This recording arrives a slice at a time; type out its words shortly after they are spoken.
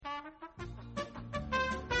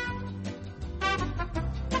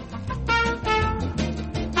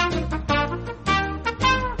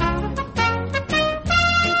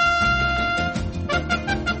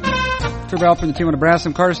Bell from the team on Nebraska.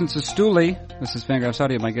 I'm Carson Sestouli. This is Fangraphs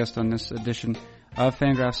Audio. My guest on this edition of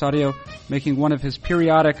Fangraphs Audio, making one of his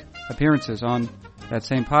periodic appearances on that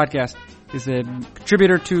same podcast, is a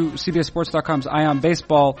contributor to CBSSports.com's Eye on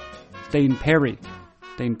Baseball, Dane Perry.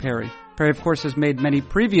 Perry, of course, has made many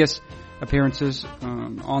previous appearances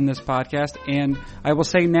on this podcast, and I will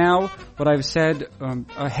say now what I've said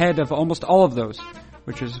ahead of almost all of those,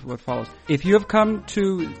 which is what follows. If you have come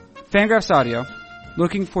to Fangraphs Audio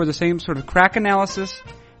looking for the same sort of crack analysis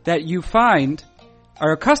that you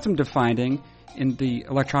are accustomed to finding in the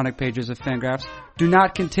electronic pages of Fangraphs, do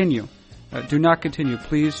not continue.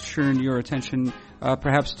 Please turn your attention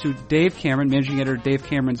perhaps to Dave Cameron, managing editor Dave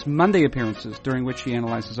Cameron's Monday appearances, during which he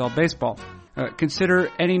analyzes all baseball. Consider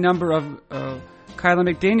any number of Kyler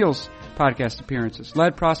McDaniel's podcast appearances.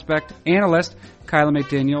 Lead prospect analyst Kyler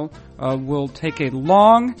McDaniel will take a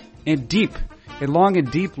long and deep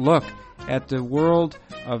look at the world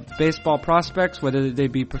of baseball prospects, whether they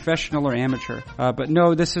be professional or amateur. But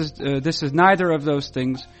no, this is neither of those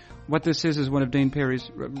things. What this is one of Dane Perry's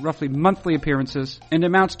roughly monthly appearances, and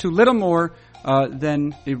amounts to little more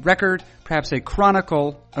than a record, perhaps a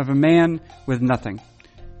chronicle of a man with nothing.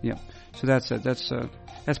 Yeah. So that's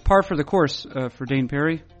par for the course for Dane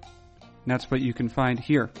Perry. And that's what you can find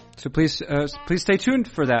here. So please stay tuned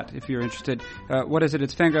for that if you're interested. What is it?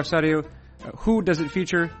 It's Fangraphs Audio. Who does it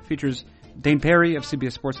feature? Features Dane Perry of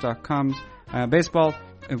CBSSports.com's baseball.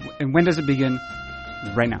 And when does it begin?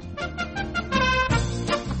 Right now.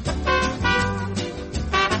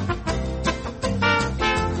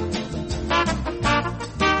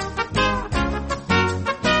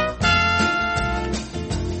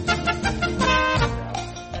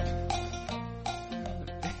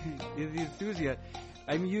 The enthusiast.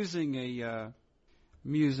 I'm using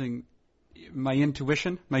my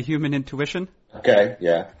intuition, my human intuition. Okay,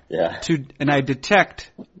 yeah. And I detect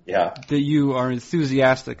that you are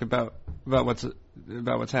enthusiastic about what's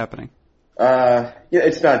happening.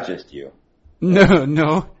 It's not just you.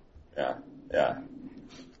 No. Yeah.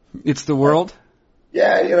 It's the world?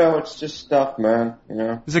 Yeah, it's just stuff, man,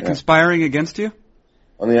 Is it conspiring against you?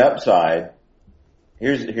 On the upside,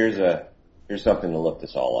 here's something to lift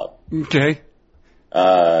us all up. Okay.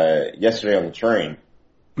 Yesterday on the train.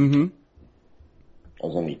 Mm-hmm. I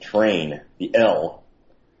was on the train, the L,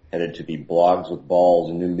 headed to the Blogs with Balls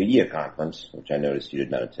and New Media Conference, which I noticed you did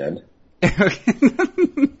not attend.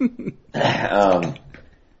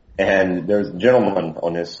 And there was a gentleman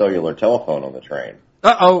on his cellular telephone on the train.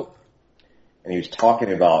 Uh-oh. And he was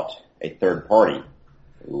talking about a third party,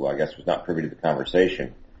 who I guess was not privy to the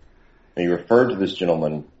conversation. And he referred to this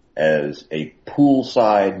gentleman as a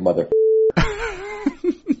poolside motherfucker.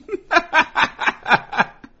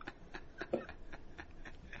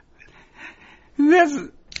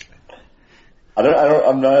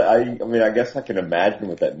 I guess I can imagine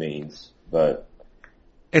what that means, but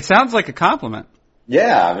it sounds like a compliment.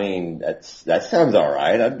 Yeah, that sounds all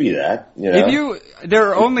right. I'd be that, There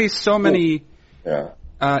are only so many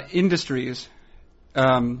industries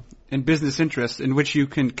and business interests in which you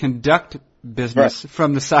can conduct business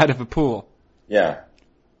from the side of a pool. Yeah.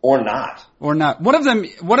 Or not. One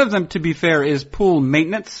of them, to be fair, is pool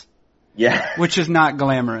maintenance. Yeah. Which is not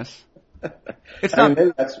glamorous. It's not.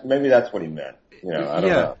 Maybe that's what he meant. I don't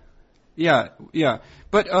know. Yeah.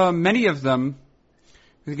 But many of them,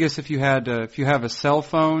 I guess, if you have a cell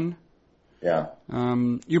phone,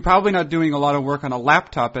 you're probably not doing a lot of work on a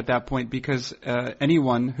laptop at that point, because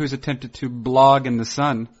anyone who's attempted to blog in the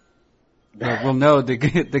sun will know the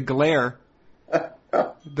glare.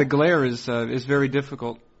 The glare is very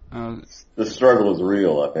difficult. The struggle is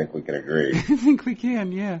real. I think we can agree. I think we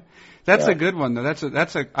can. Yeah. That's a good one, though.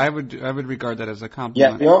 I would regard that as a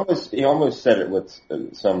compliment. Yeah, he almost said it with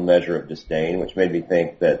some measure of disdain, which made me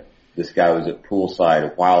think that this guy was at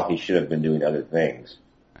poolside while he should have been doing other things.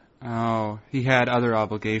 Oh, he had other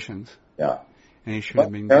obligations. Yeah. And he should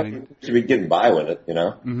have been should be getting by with it,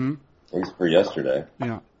 Mm-hmm. At least for yesterday.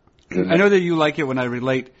 Yeah. I know that you like it when I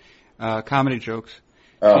relate comedy jokes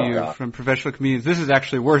to you from professional comedians. This is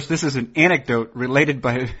actually worse. This is an anecdote related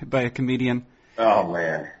by a comedian. Oh,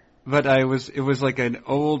 man. But it was like an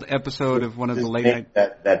old episode of one of the late night.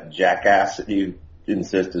 That jackass that you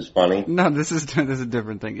insist is funny? No, this is a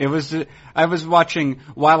different thing. I was watching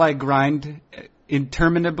while I grind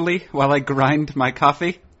interminably, while I grind my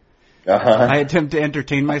coffee. Uh-huh. I attempt to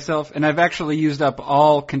entertain myself, and I've actually used up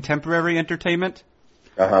all contemporary entertainment.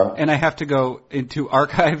 Uh-huh. And I have to go into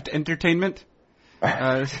archived entertainment.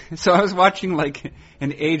 So I was watching like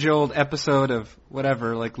an age-old episode of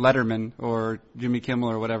whatever, like Letterman or Jimmy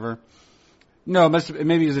Kimmel or whatever. No,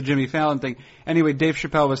 maybe it was a Jimmy Fallon thing. Anyway, Dave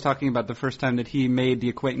Chappelle was talking about the first time that he made the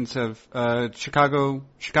acquaintance of Chicago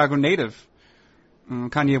native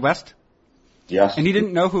Kanye West. Yes. And he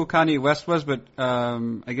didn't know who Kanye West was, but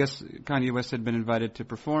I guess Kanye West had been invited to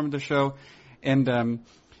perform the show, and Kanye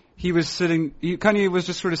was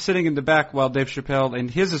just sort of sitting in the back while Dave Chappelle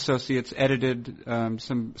and his associates edited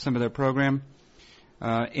some of their program.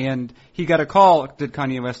 And he got a call, did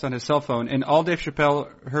Kanye West, on his cell phone, and all Dave Chappelle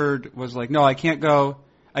heard was like, "No, I can't go.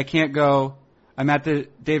 I'm at the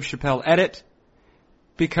Dave Chappelle edit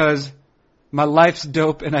because my life's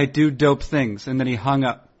dope and I do dope things." And then he hung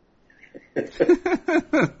up. That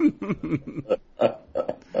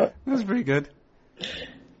was pretty good.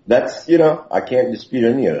 That's, I can't dispute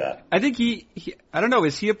any of that. I think he I don't know,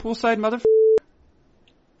 is he a poolside motherfucker?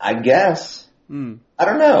 I guess. I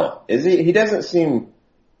don't know. Is he? He doesn't seem.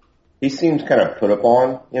 He seems kind of put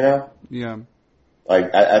upon, Yeah.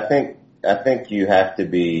 Like I think you have to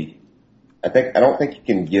be. I don't think you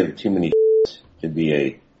can give too many to be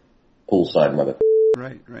a poolside motherfucker.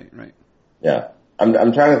 Right. Yeah.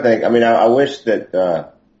 I'm trying to think. I mean, I wish that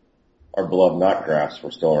our beloved Knotgrass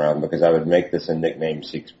were still around because I would make this a nickname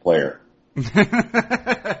Seeks player. I'm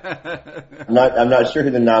not sure who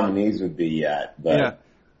the nominees would be yet, but. Yeah.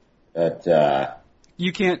 But,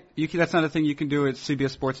 you can't, that's not a thing you can do at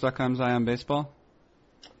CBSSports.com's Eye on Baseball?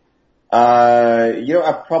 our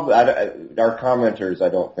commenters, I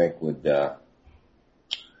don't think would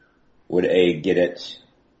A, get it,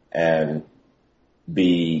 and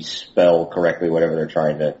B, spell correctly whatever they're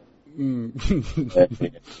trying to,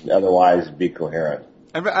 otherwise be coherent.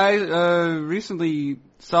 I recently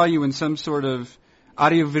saw you in some sort of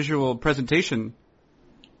audiovisual presentation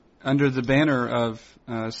under the banner of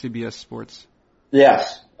CBS Sports.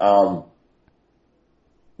 Yes.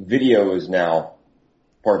 Video is now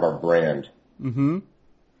part of our brand. Mm-hmm.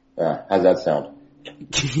 How's that sound?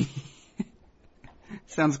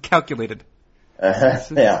 Sounds calculated.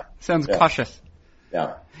 Yeah. Sounds cautious.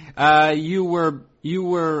 Yeah. You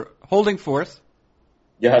were holding forth.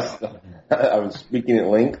 Yes. I was speaking at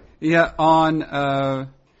length. Yeah, on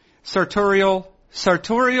sartorial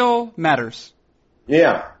matters.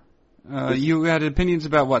 Yeah. You had opinions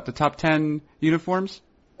about what? The top 10 uniforms?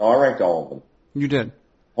 Oh, I ranked all of them. You did.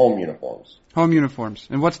 Home uniforms. Home uniforms.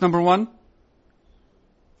 And what's number one?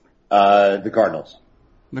 The Cardinals.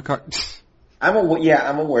 I'm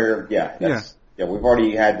aware. Yeah. We've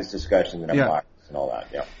already had this discussion that I'm biased and all that.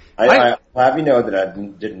 Yeah. I have you know that I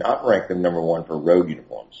did not rank them number one for road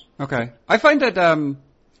uniforms. Okay. I find that,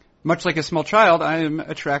 much like a small child, I am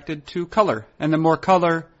attracted to color. And the more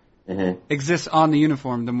color exists on the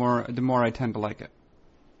uniform, the more I tend to like it.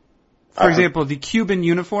 For example, the Cuban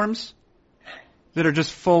uniforms that are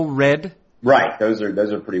just full red. Right. Those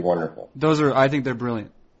are pretty wonderful. I think they're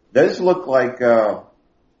brilliant. Those look like, I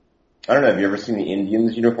don't know, have you ever seen the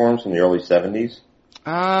Indians uniforms from the early 70s?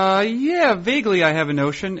 Yeah, vaguely I have a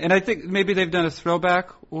notion. And I think maybe they've done a throwback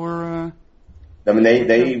or, I mean,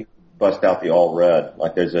 they bust out the all red.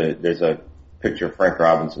 Like there's a picture of Frank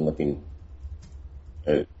Robinson looking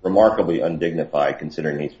remarkably undignified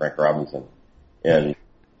considering he's Frank Robinson in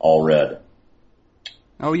all red.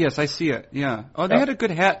 Oh yes, I see it. Yeah. Oh, they had a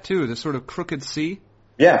good hat too, the sort of crooked C.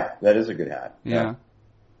 Yeah, that is a good hat. Yeah.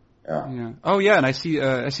 Yeah. Oh yeah, and I see,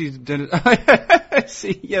 I see,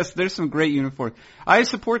 yes, there's some great uniforms. I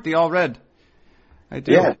support the all red. I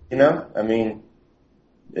do. Yeah, I mean,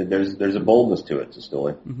 there's a boldness to it,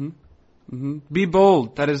 Sestouli. Be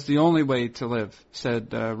bold. That is the only way to live,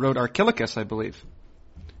 wrote Archilochus, I believe.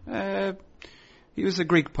 He was a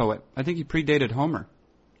Greek poet. I think he predated Homer.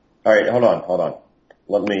 All right, hold on.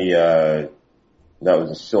 Let me, that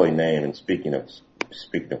was a silly name, and speaking of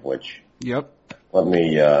which. Yep. Let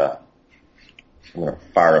me, I'm going to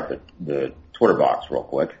fire up the Twitter box real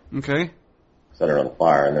quick. Okay. Set it on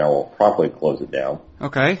fire, and then I will promptly close it down.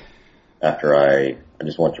 Okay. After I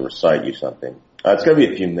just want to recite you something. It's going to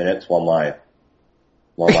be a few minutes while my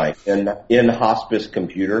in-hospice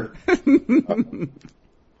computer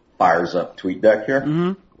fires up TweetDeck here.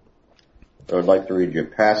 Mm-hmm. I would like to read you a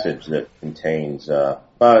passage that contains,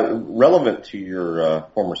 relevant to your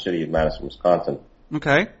former city of Madison, Wisconsin.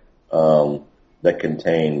 Okay. That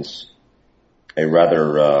contains a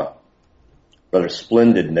rather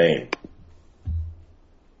splendid name.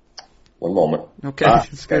 One moment. Okay,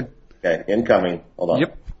 that's good. Okay, incoming. Hold on.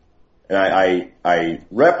 Yep. And I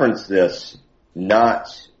reference this not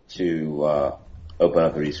to open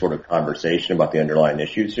up any sort of conversation about the underlying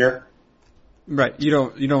issues here. Right. You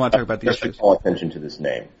don't want to talk about the just issues. Call attention to this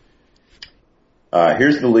name.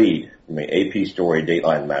 Here's the lead from the AP story,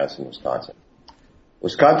 Dateline, Madison, Wisconsin.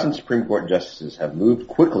 Wisconsin Supreme Court justices have moved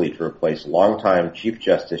quickly to replace longtime Chief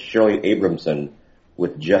Justice Shirley Abramson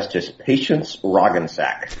with Justice Patience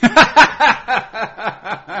Roggensack.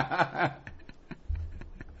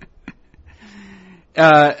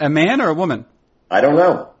 A man or a woman? I don't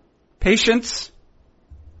know. Patience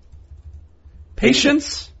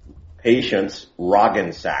Roggensack.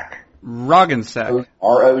 Roggensack. Roggensack.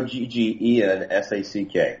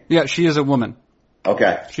 Yeah, she is a woman.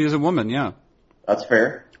 Okay. She is a woman, yeah. That's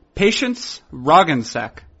fair. Patience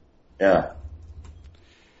Roggensack. Yeah.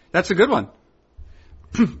 That's a good one.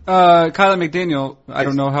 Kylie McDaniel, I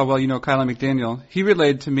don't know how well you know Kylie McDaniel. He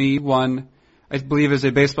relayed to me one, I believe, is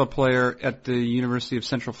a baseball player at the University of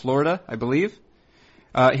Central Florida, I believe.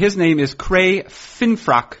 His name is Cray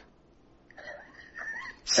Finfrock.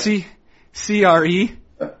 C-R-E.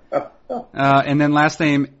 And then last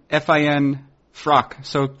name F-I-N Frock.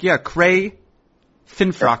 So, yeah, Cray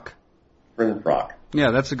Finfrock. Finfrock.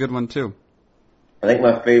 Yeah, that's a good one, too. I think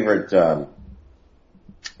my favorite, I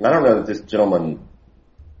don't know that this gentleman,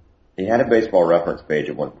 he had a baseball reference page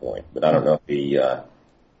at one point, but I don't know if he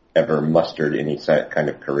ever mustered any kind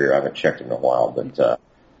of career. I haven't checked in a while, but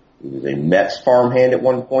he was a Mets farmhand at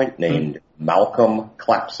one point named Malcolm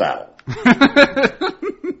Clapsaddle.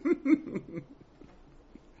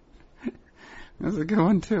 That's a good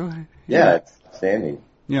one, too. Yeah, it's outstanding.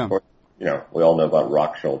 Yeah. Of course, you know, we all know about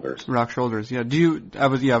Rock Shoulders. Rock Shoulders, yeah. I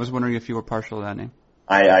was wondering if you were partial to that name.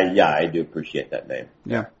 I do appreciate that name.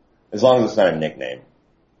 Yeah. As long as it's not a nickname.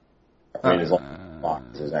 I mean, as long as Rock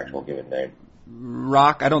is his actual given name.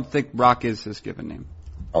 Rock, I don't think Rock is his given name.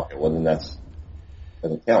 Okay, well then doesn't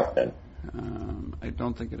count then. I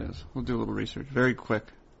don't think it is. We'll do a little research. Very quick.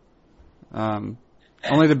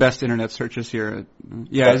 Only the best internet searches here.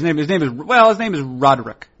 Yeah, his name is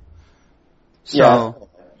Roderick. So, yeah,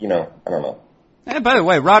 you know, I don't know. And by the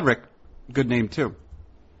way, Roderick, good name too.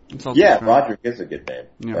 Roderick is a good name.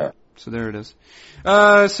 Yeah. So there it is.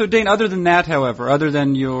 So Dane, other than that, however, other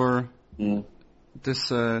than your this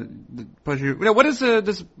pleasure, what is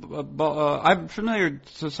this? I'm familiar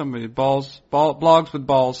to somebody blogs with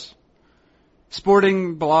balls,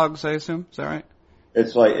 sporting blogs. I assume, is that right?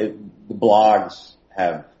 It's like the blogs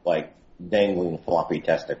have like dangling floppy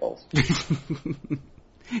testicles.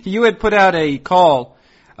 You had put out a call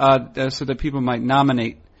so that people might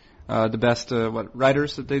nominate the best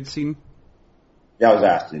writers that they'd seen. Yeah, I was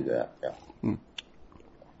asked to do that. Yeah,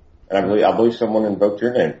 and I believe someone invoked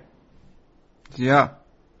your name. Yeah.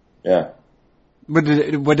 Yeah. Was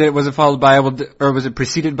it followed by or was it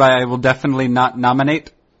preceded by I will definitely not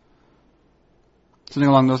nominate? Something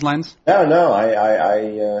along those lines? No,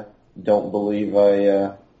 I don't believe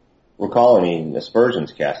I recall any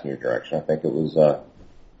aspersions cast in your direction. I think it was,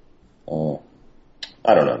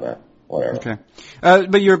 I don't know, man. Whatever. Okay.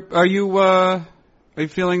 But are you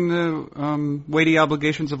feeling the weighty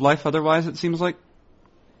obligations of life otherwise, it seems like?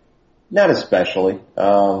 Not especially.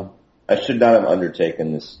 I should not have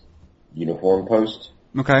undertaken this uniform post.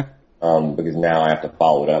 Okay. Because now I have to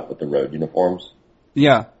follow it up with the road uniforms.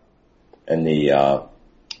 Yeah. And the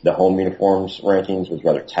home uniforms rankings was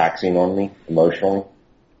rather taxing on me emotionally.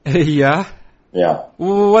 Yeah? Yeah.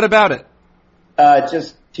 Well, what about it?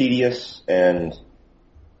 Just tedious and,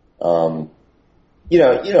 you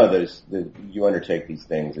undertake these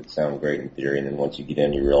things that sound great in theory, and then once you get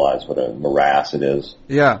in, you realize what a morass it is.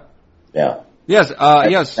 Yeah. Yeah. Yes,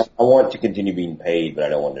 yes. I want to continue being paid, but I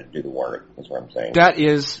don't want to do the work, is what I'm saying. That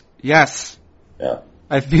is, yes. Yeah.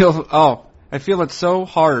 I feel it's so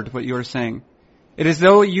hard what you're saying. It is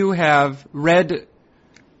though you have read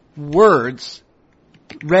thoughts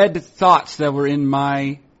that were in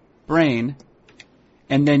my brain,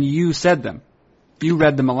 and then you said them. You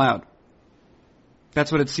read them aloud.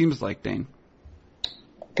 That's what it seems like, Dane.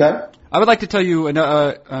 Okay. I would like to tell you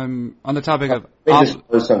on the topic of... Let me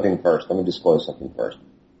disclose something first.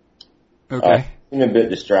 Okay. I'm a bit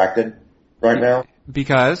distracted right now.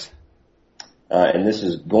 Because? And this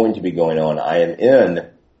is going to be going on. I am in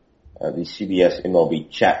the CBS MLB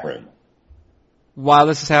chat room. While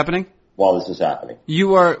this is happening? While this is happening.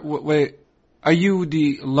 You are... Wait. Are you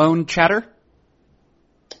the lone chatter?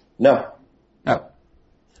 No. Oh.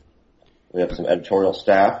 We have some editorial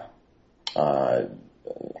staff.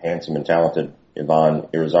 Handsome and talented Ivan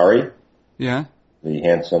Irizarry. Yeah.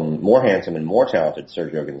 The more handsome and more talented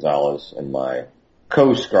Sergio Gonzalez and my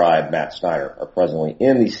co-scribe Matt Steiner are presently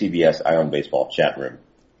in the CBS Eye on Baseball chat room.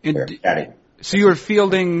 They're chatting. So you are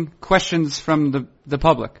fielding questions from the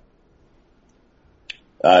public?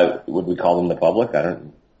 Would we call them the public? I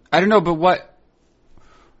don't know, but what...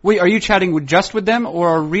 Wait, are you chatting just with them, or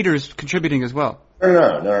are readers contributing as well?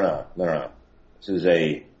 No. This is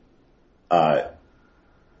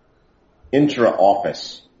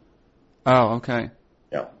intra-office. Oh, okay.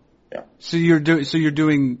 Yeah. So you're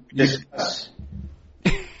doing. Discuss,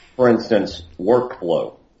 for instance,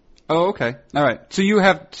 workflow. Oh, okay. All right. So you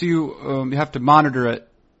have to monitor it,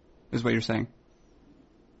 is what you're saying.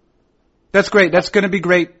 That's great. That's going to be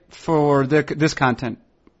great for this content.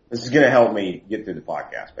 This is going to help me get through the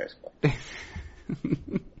podcast, basically.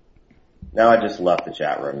 Now I just left the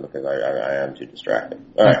chat room because I am too distracted.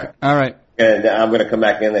 All right. Okay. All right. And I'm going to come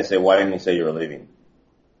back in. They say, "Why didn't you say you were leaving?"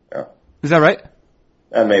 Yeah. Is that right?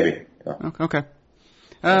 Maybe. Yeah. Okay.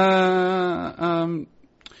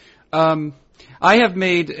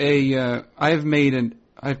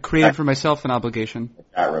 I've created for myself an obligation.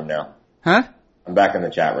 Chat room now. Huh? I'm back in the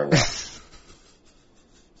chat room now.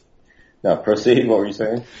 Now proceed. What were you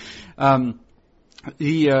saying? As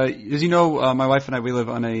you know, my wife and I, we live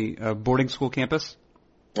on a boarding school campus.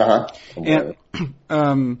 And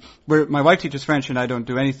where my wife teaches French and I don't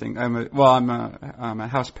do anything. I'm a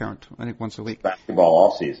house parent. I think once a week. Basketball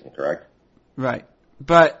off season, correct? Right,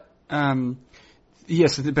 but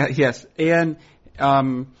yes, and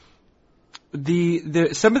some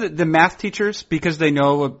of the math teachers, because they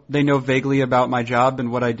know vaguely about my job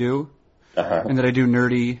and what I do, and that I do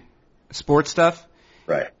nerdy sports stuff.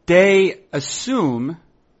 Right. They assume,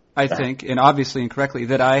 I think, and obviously incorrectly,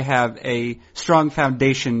 that I have a strong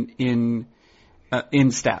foundation in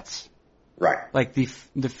stats. Right. Like the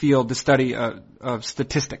field, the study of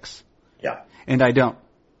statistics. Yeah. And I don't.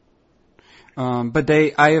 But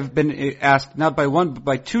I have been asked, not by one, but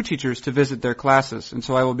by two teachers to visit their classes. And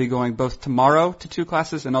so I will be going both tomorrow to 2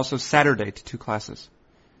 classes and also Saturday to 2 classes.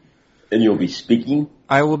 And you'll be speaking?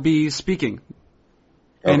 I will be speaking.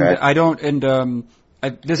 Okay. And I don't,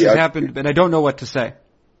 this has happened, but I don't know what to say.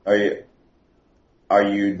 Are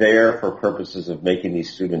you there for purposes of making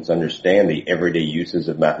these students understand the everyday uses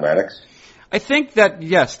of mathematics? I think that,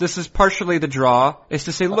 yes, this is partially the draw, is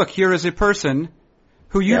to say, look, here is a person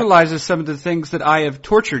who utilizes some of the things that I have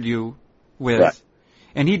tortured you with,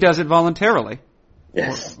 and he does it voluntarily.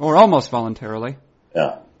 Yes. Or almost voluntarily.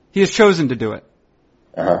 Yeah. He has chosen to do it.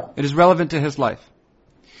 It is relevant to his life.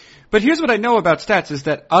 But here's what I know about stats is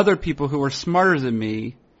that other people who are smarter than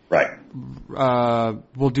me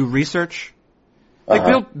will do research.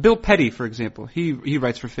 Like Bill Petty, for example. He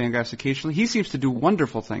writes for Fangraphs occasionally. He seems to do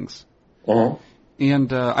wonderful things.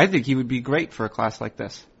 And I think he would be great for a class like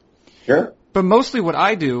this. Sure. But mostly what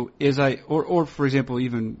I do is or for example,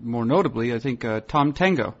 even more notably, I think Tom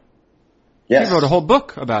Tango. Yes. He wrote a whole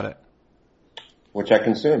book about it. Which I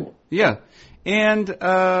consumed. Yeah. And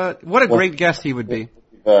what a great guest he would be.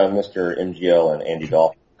 Mr. MGL and Andy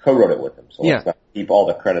Dolphin co-wrote it with him, so let's not keep all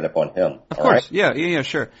the credit upon him. Of course. Right? Yeah,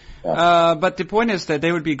 sure. Yeah. But the point is that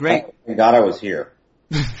they would be great. Thank God I was here.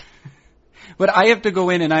 But I have to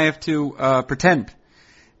go in and I have to pretend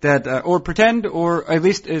that, or at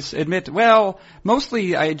least admit, well,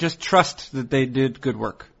 mostly I just trust that they did good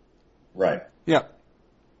work. Right. Yeah.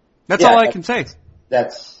 That's all I can say.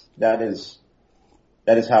 That is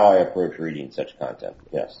how I approach reading such content.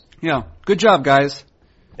 Yes. Yeah. Good job, guys.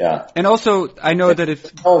 Yeah. And also, I know that if...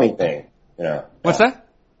 Misspell anything, What's that?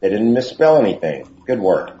 They didn't misspell anything. Good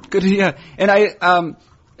work. Good, yeah. And I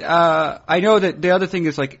know that the other thing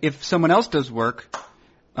is, like, if someone else does work,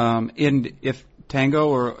 and if Tango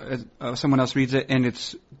or someone else reads it and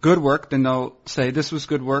it's good work, then they'll say this was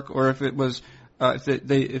good work. Or if it was,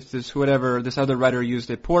 if this other writer used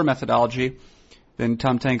a poor methodology, then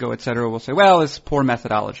Tom Tango, etc., will say, well, it's poor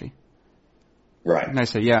methodology. Right. And I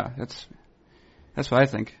say, yeah, that's what I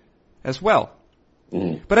think as well.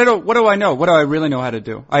 Mm-hmm. But what do I know? What do I really know how to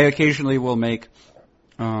do? I occasionally will make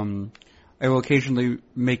a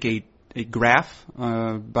graph,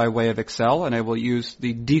 by way of Excel, and I will use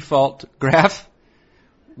the default graph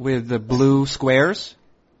with the blue squares.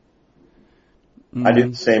 I do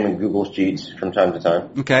the same in Google Sheets from time to time.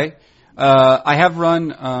 Okay. I have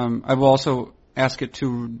run, I will also ask it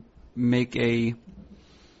to make a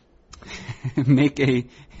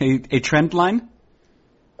trend line.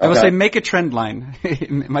 I will say make a trend line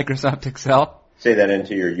in Microsoft Excel. Say that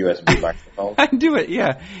into your USB microphone? I do it,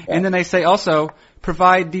 yeah. And then I say also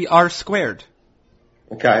provide the R squared.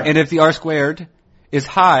 Okay. And if the R squared is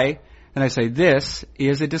high, then I say this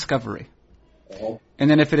is a discovery. Uh-huh. And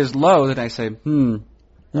then if it is low, then I say, no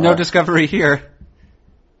discovery here.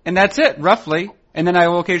 And that's it, roughly. And then I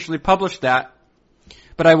will occasionally publish that,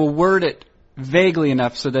 but I will word it vaguely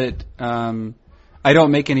enough so that I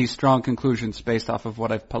don't make any strong conclusions based off of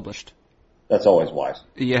what I've published. That's always wise.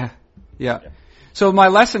 Yeah. So my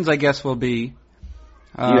lessons, I guess, will be...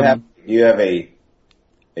 you have a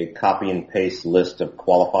copy and paste list of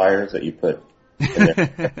qualifiers that you put in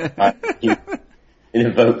there? It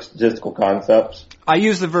invokes statistical concepts. I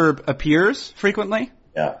use the verb appears frequently.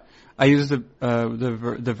 Yeah. I use the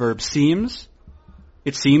verb seems.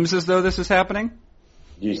 It seems as though this is happening.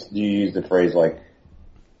 Do you use the phrase like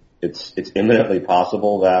it's imminently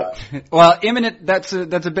possible that? Well, imminent, that's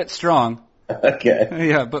a bit strong. Okay.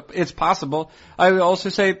 Yeah, but it's possible. I would also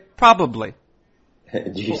say probably.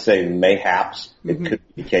 Do you say mayhaps it could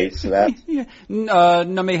be the case of that? Yeah.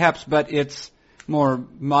 No, mayhaps, but it's more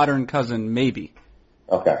modern cousin maybe.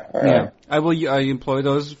 Okay. All right. Yeah. I employ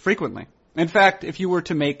those frequently. In fact, if you were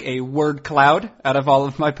to make a word cloud out of all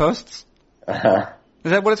of my posts, is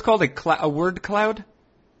that what it's called? A word cloud?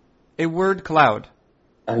 A word cloud.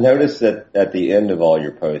 I noticed that at the end of all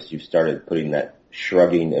your posts, you started putting that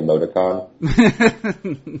shrugging emoticon.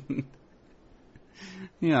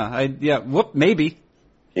 Maybe.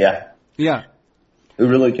 Yeah. Yeah. Who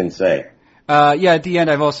really can say? At the end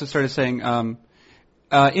I've also started saying,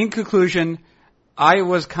 in conclusion, I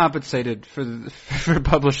was compensated for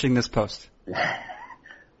publishing this post.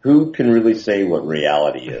 Who can really say what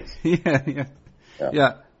reality is? Yeah.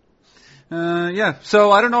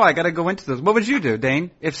 So I don't know. I got to go into those. What would you do,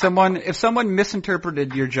 Dane? If someone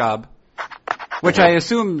misinterpreted your job, which I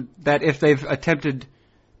assume that if they've attempted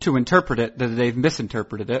to interpret it, that they've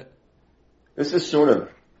misinterpreted it. This is sort of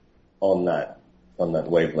on that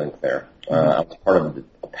wavelength there. I was part of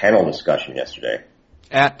a panel discussion yesterday.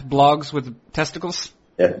 At Blogs with Testicles?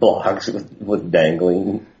 At Blogs with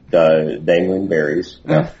dangling berries.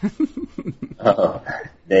 Yeah.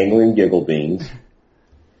 Dangling giggle beans.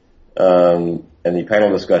 And the panel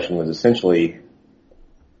discussion was essentially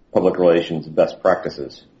public relations best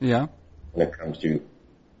practices. Yeah. When it comes to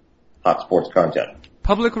hot sports content.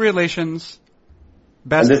 Public relations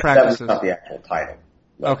best practices. That was not the actual title.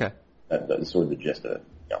 Okay. That's sort of the gist of it.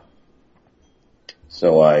 Yeah.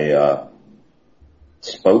 So I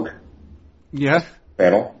spoke. Yeah.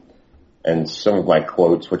 Panel, and some of my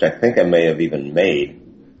quotes, which I think I may have even made,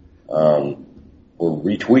 were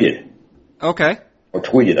retweeted. Okay. Or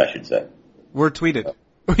tweeted, I should say. Were tweeted.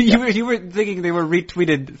 Yeah. You were thinking they were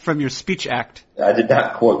retweeted from your speech act. I did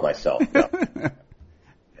not quote myself. No.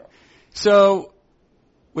 So,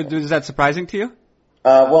 is that surprising to you?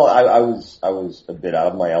 Well, I was a bit out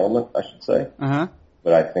of my element, I should say. Uh-huh.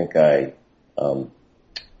 But I think I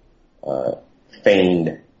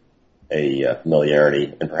feigned a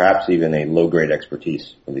familiarity and perhaps even a low-grade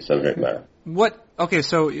expertise in the subject matter. Okay,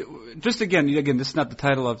 so just again, this is not the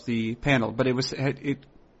title of the panel, but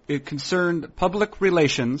it concerned public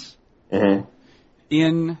relations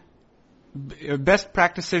in best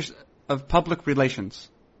practices of public relations.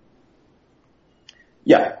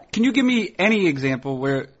 Yeah. Can you give me any example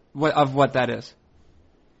of what that is?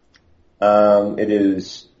 It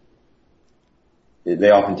is.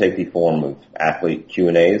 They often take the form of athlete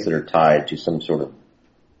Q&As that are tied to some sort of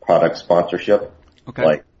product sponsorship. Okay.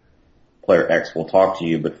 Like player X will talk to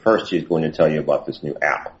you, but first he's going to tell you about this new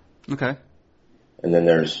app. Okay. And then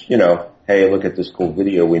there's, hey, look at this cool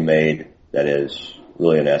video we made that is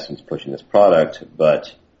really in essence pushing this product,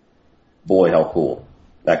 but boy, how cool.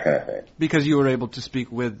 That kind of thing. Because you were able to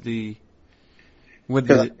speak with the...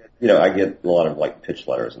 Because, I get a lot of pitch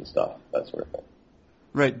letters and stuff, that sort of thing.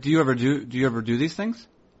 Right. Do you ever do these things?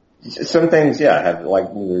 Some things, yeah. I have like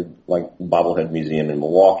Bobblehead Museum in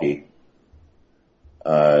Milwaukee,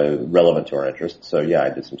 relevant to our interests. So yeah, I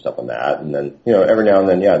did some stuff on that. And then, every now and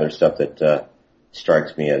then, yeah, there's stuff that,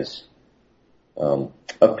 strikes me as, of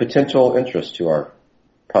potential interest to our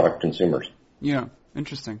product consumers. Yeah.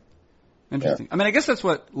 Interesting. Yeah. I mean, I guess that's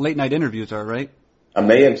what late night interviews are, right? I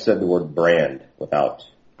may have said the word brand without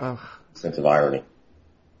a sense of irony.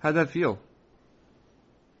 How'd that feel?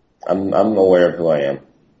 I'm aware of who I am.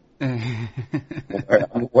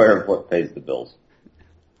 I'm aware of what pays the bills.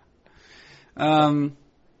 I've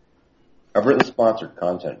written sponsored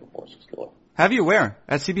content before, Skillet. Have you? Where?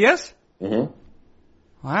 At CBS? Mm-hmm.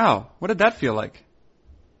 Wow. What did that feel like?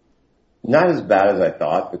 Not as bad as I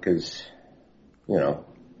thought because,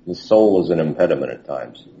 the soul was an impediment at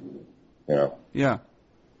times. Yeah.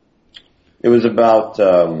 It was about,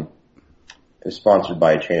 it was sponsored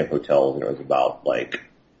by a chain of hotels, and it was about,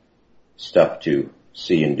 stuff to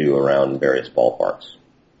see and do around various ballparks.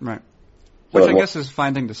 Right. Which I guess is a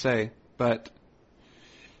fine thing to say, but...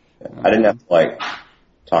 I didn't have to,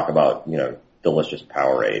 talk about, delicious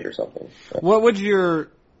Powerade or something. What would the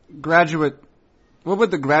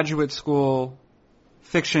graduate school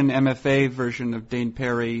fiction MFA version of Dane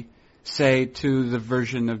Perry say to the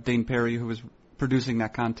version of Dane Perry who was producing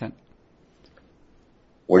that content?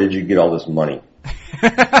 Where did you get all this money?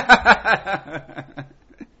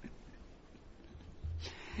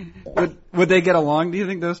 Would they get along, do you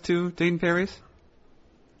think, those two Dane Perrys?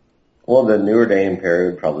 Well, the newer Dane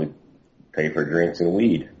Perry would probably pay for drinks and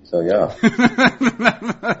weed. So yeah.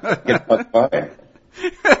 Get fucked by.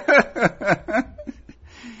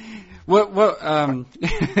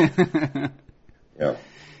 Yeah.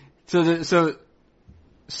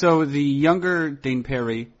 So the younger Dane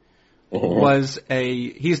Perry was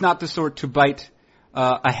he's not the sort to bite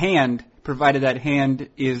a hand, provided that hand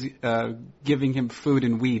is giving him food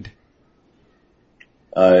and weed.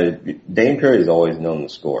 Dane Perry has always known the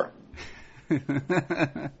score.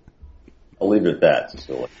 I'll leave it at that,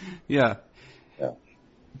 Cecilia. Yeah.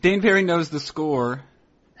 Dane Perry knows the score.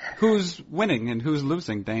 Who's winning and who's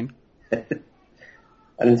losing, Dane? I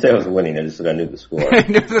didn't say I was winning. I just said I knew the score. I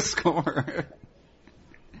knew the score.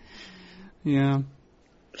 Yeah.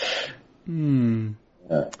 Well,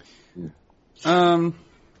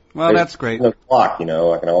 that's great. The clock, I can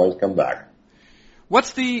always come back.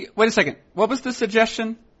 Wait a second. What was the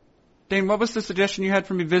suggestion? Dane, what was the suggestion you had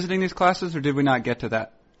for me visiting these classes, or did we not get to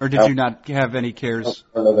that? Or did you not have any cares?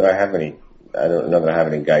 I don't know that I have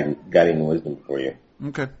any guiding wisdom for you.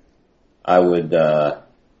 Okay. I would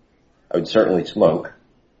certainly smoke.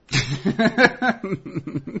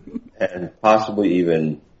 And possibly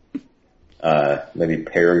even, maybe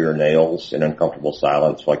pare your nails in uncomfortable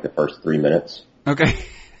silence for like the first 3 minutes. Okay.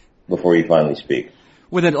 Before you finally speak.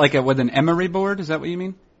 With an emery board? Is that what you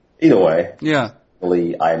mean? Either way. Yeah.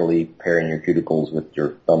 Idly paring your cuticles with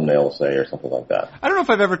your thumbnail, say, or something like that. I don't know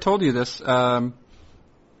if I've ever told you this. When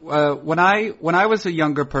I was a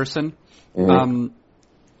younger person, on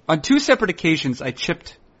 2 separate occasions I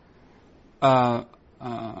chipped my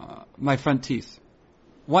front teeth.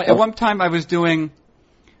 At one time I was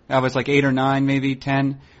like 8 or 9, maybe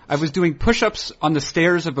 10. I was doing push-ups on the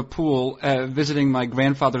stairs of a pool, visiting my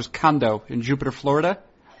grandfather's condo in Jupiter, Florida.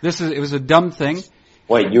 It was a dumb thing.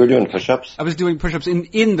 Wait, you were doing push-ups? I was doing push-ups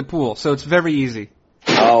in the pool, so it's very easy.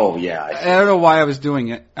 Oh, yeah. I don't know why I was doing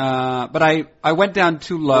it. But I went down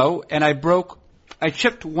too low and I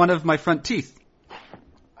chipped one of my front teeth.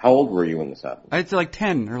 How old were you when this happened? I'd say like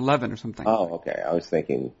 10 or 11 or something. Oh, okay. I was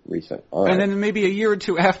thinking recent. All right. And then maybe a year or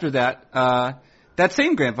two after that, that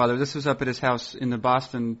same grandfather, this was up at his house in the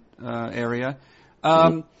Boston area,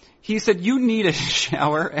 he said, "You need a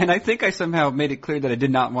shower," and I think I somehow made it clear that I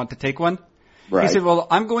did not want to take one. Right. He said, "Well,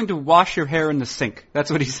 I'm going to wash your hair in the sink."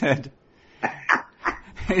 That's what he said.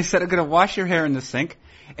 He said, "I'm going to wash your hair in the sink."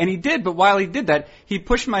 And he did, but while he did that, he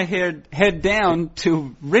pushed my head down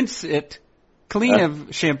to rinse it clean of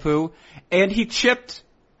shampoo, and he chipped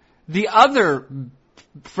the other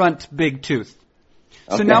front big tooth.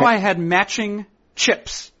 Okay. So now I had matching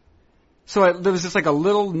chips. So there was just like a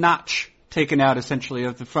little notch taken out, essentially,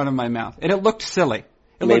 of the front of my mouth. And it looked silly.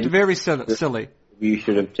 It looked very silly. You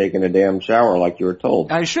should have taken a damn shower like you were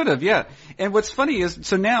told. I should have, yeah. And what's funny is,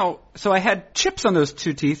 so I had chips on those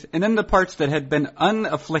 2 teeth, and then the parts that had been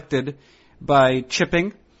unafflicted by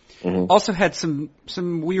chipping also had some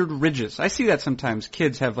weird ridges. I see that sometimes.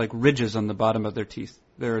 Kids have like ridges on the bottom of their teeth,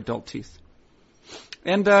 their adult teeth.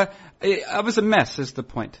 And I was a mess, is the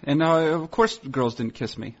point. And of course, girls didn't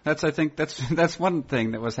kiss me. I think that's one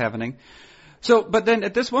thing that was happening. So, but then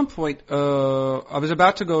at this one point, I was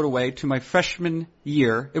about to go away to my freshman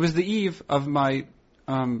year. It was the eve of my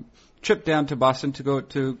trip down to Boston to go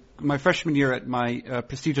to my freshman year at my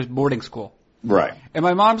prestigious boarding school. Right. And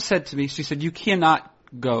my mom said to me, she said, "You cannot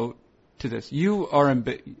go to this. You are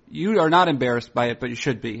not embarrassed by it, but you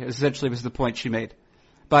should be." Essentially was the point she made.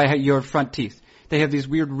 By your front teeth. They have these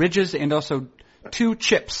weird ridges and also 2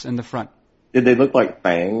 chips in the front. Did they look like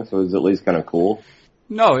fangs? So it was at least kind of cool?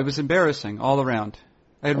 No, it was embarrassing all around.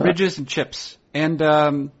 I had ridges and chips. And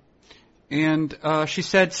she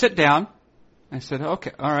said, "Sit down." I said,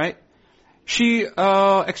 "Okay, all right." She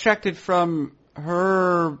extracted from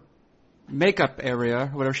her makeup area,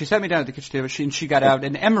 whatever. She sat me down at the kitchen table, and she got out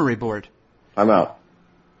an emery board. I'm out.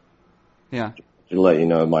 Yeah. To let you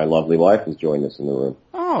know, my lovely wife has joined us in the room.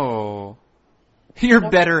 Oh. Your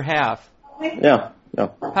better half. Yeah.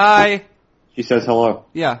 Hi. She says hello.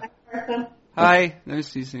 Yeah. Hi.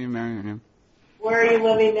 Nice to see you, Mary. Where are you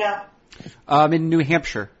living now? I'm in New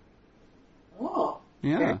Hampshire. Oh.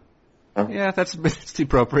 Yeah. Yeah, that's the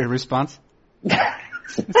appropriate response.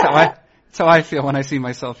 That's how I feel when I see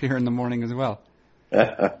myself here in the morning as well.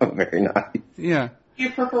 Very nice. Yeah. Do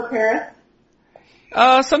you prefer Paris?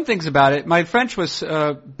 Some things about it. My French was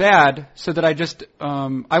bad, so that I did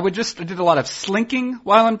a lot of slinking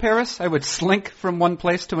while in Paris. I would slink from one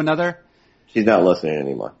place to another. She's not listening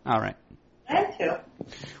anymore. All right. I too.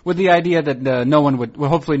 With the idea that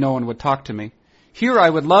hopefully no one would talk to me. Here I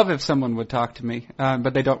would love if someone would talk to me,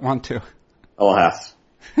 but they don't want to. Alas.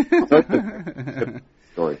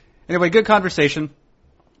 Story. Anyway, good conversation.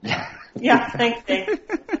 Yeah, thanks, Dave.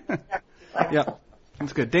 Yeah,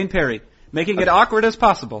 that's good. Dane Perry, making it awkward as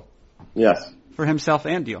possible. Yes. For himself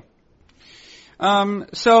and you.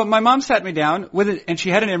 So my mom sat me down with it, and she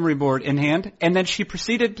had an emery board in hand, and then she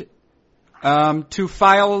proceeded to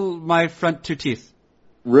file my front 2 teeth.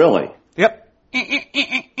 Really? Yep.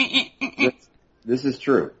 This is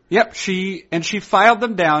true. Yep. She filed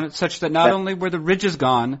them down such that not only were the ridges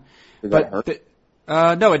gone, Did that hurt?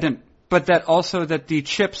 No, it didn't. But that also that the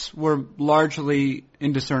chips were largely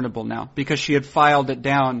indiscernible now because she had filed it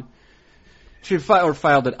down. She had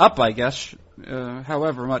filed it up, I guess,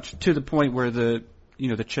 however much, to the point where the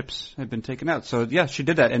chips had been taken out. So yeah, she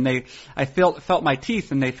did that, and I felt my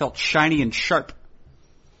teeth, and they felt shiny and sharp.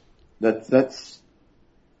 That's.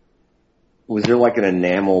 Was there like an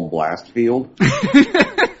enamel blast field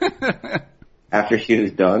after she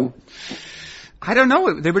was done? I don't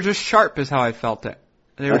know. They were just sharp, is how I felt it.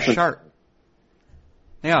 They were sharp.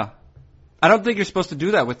 Yeah, I don't think you're supposed to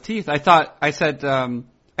do that with teeth. I said,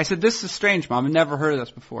 this is strange, Mom. I've never heard of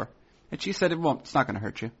this before. And she said, it's not going to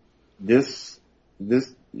hurt you. This,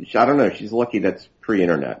 I don't know. She's lucky that's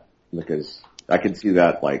pre-internet because I could see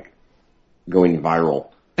that like going viral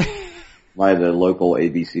by the local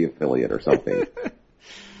ABC affiliate or something.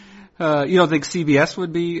 You don't think CBS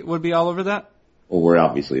would be all over that? Well, we're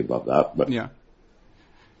obviously above that, but. Yeah.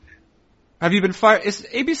 Have you been fired? Is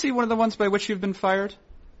ABC one of the ones by which you've been fired?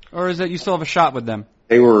 Or is it you still have a shot with them?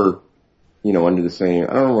 They were, under the same,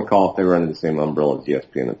 I don't recall if they were under the same umbrella as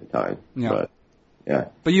ESPN at the time. Yeah. But, yeah.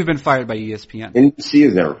 But you've been fired by ESPN. NBC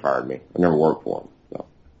has never fired me. I never worked for them. So.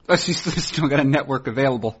 Oh, so you still got a network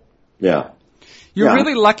available. Yeah. You're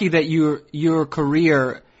really lucky that your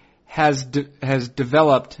career has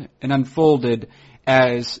developed and unfolded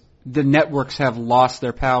as the networks have lost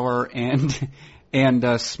their power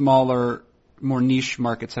and smaller, more niche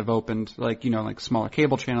markets have opened, like smaller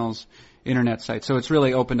cable channels, internet sites. So it's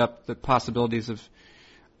really opened up the possibilities of.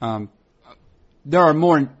 There are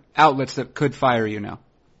more outlets that could fire you now.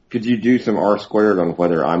 Could you do some R-squared on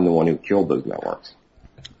whether I'm the one who killed those networks?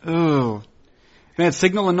 Ooh, man,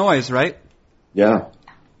 signal and noise, right? Yeah.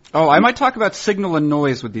 Oh, I might talk about signal and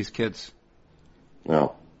noise with these kids.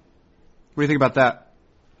 No. What do you think about that?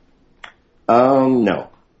 No.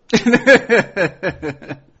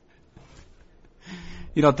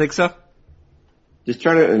 You don't think so? Just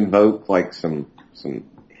try to invoke like some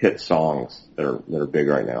hit songs that are big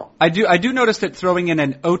right now. I do notice that throwing in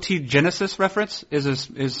an OT Genesis reference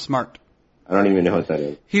is smart. I don't even know what that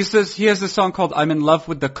is. He has this song called "I'm in Love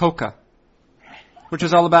with the Coca," which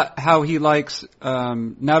is all about how he likes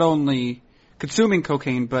not only consuming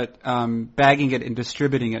cocaine but bagging it and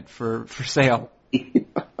distributing it for sale.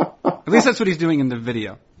 At least that's what he's doing in the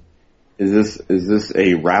video. Is this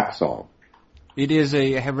a rap song? It is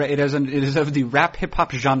of the rap hip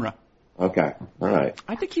hop genre. Okay, all right.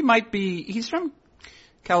 I think he might be. He's from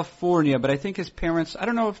California, but I think his parents. I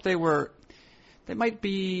don't know if they might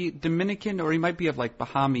be Dominican or he might be of like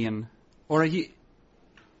Bahamian or he.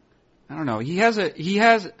 I don't know.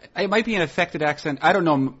 It might be an affected accent. I don't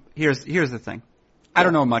know. Here's the thing. I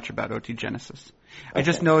don't know much about OT Genesis. Okay. I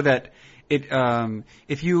just know that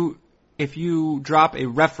if you drop a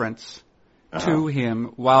reference to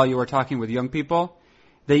him while you are talking with young people,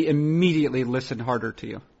 they immediately listen harder to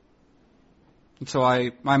you. And so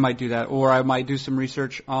I might do that, or I might do some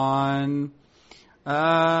research on.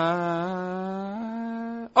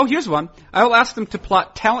 Here's one. I will ask them to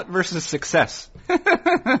plot talent versus success. Oh,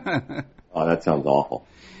 that sounds awful.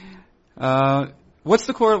 What's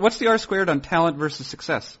the R-squared on talent versus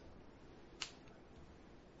success?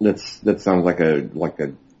 That sounds like a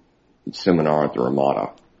seminar at the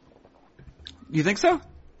Ramada. You think so?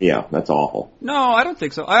 Yeah, that's awful. No, I don't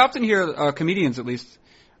think so. I often hear comedians, at least,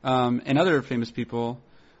 and other famous people,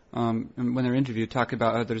 when they're interviewed, talk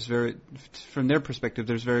about how from their perspective,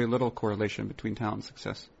 there's very little correlation between talent and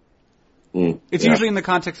success. It's usually in the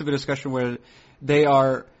context of a discussion where they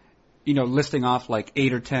are, listing off like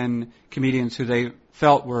 8 or 10 comedians who they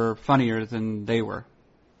felt were funnier than they were.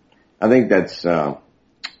 I think that's. I'd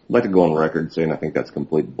like to go on record saying I think that's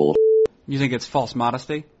complete bullshit. You think it's false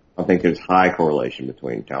modesty? I think there's high correlation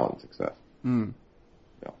between talent and success.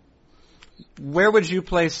 Yeah. Where would you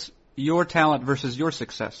place your talent versus your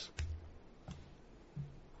success?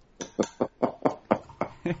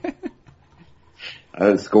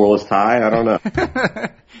 Scoreless tie? I don't know.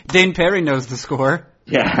 Dane Perry knows the score.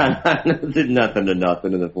 Yeah, did nothing to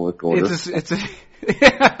nothing in the fourth quarter. It's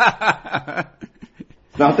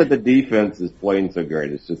not that the defense is playing so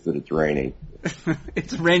great. It's just that it's raining.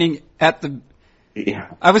 It's raining at the.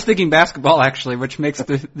 Yeah. I was thinking basketball actually, which makes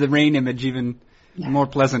the rain image even more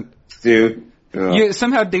pleasant. Stu, Yeah.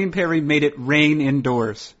 Somehow Dane Perry made it rain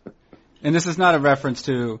indoors. And this is not a reference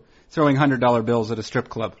to throwing $100 bills at a strip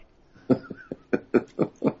club.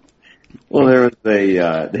 Well, there was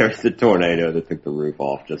a tornado that took the roof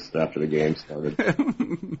off just after the game started.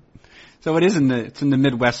 So it's in the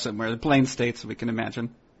Midwest somewhere, the Plain States, we can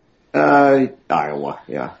imagine. Iowa,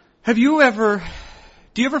 yeah. Do you ever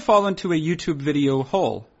fall into a YouTube video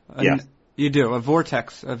hole? Yes. You do, a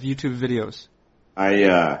vortex of YouTube videos.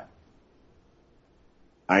 I'm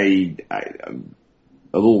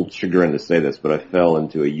a little chagrined to say this, but I fell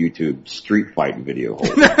into a YouTube street fight video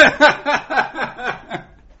hole.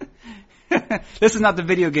 This is not the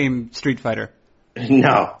video game Street Fighter.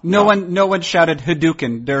 No. No one shouted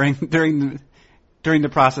Hadouken during the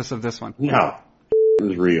process of this one. No. It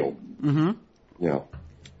was real. Mm-hmm. Yeah.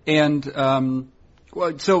 And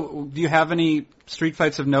so do you have any street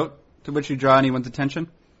fights of note to which you draw anyone's attention?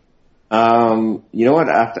 You know what?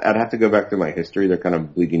 I'd have to go back to my history. They're kind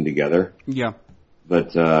of bleeding together. Yeah.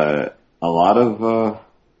 But a lot of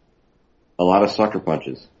sucker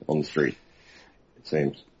punches on the street, it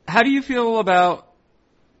seems. How do you feel about?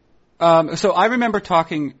 So I remember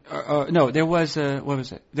talking. There was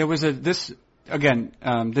this again.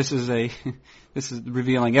 This is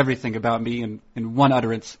revealing everything about me in one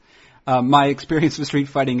utterance. My experience with street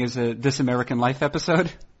fighting is a This American Life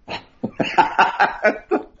episode.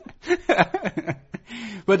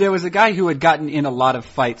 But there was a guy who had gotten in a lot of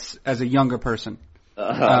fights as a younger person,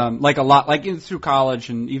 through college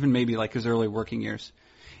and even maybe like his early working years.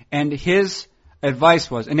 And his advice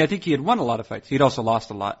was, and I think he had won a lot of fights. He'd also lost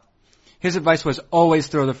a lot. His advice was always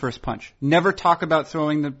throw the first punch. Never talk about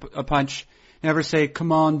throwing a punch. Never say,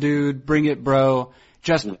 "Come on, dude, bring it, bro."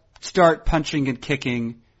 Just start punching and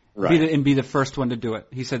kicking, right. Be the first one to do it.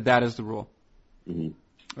 He said that is the rule. Mm-hmm.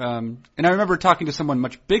 And I remember talking to someone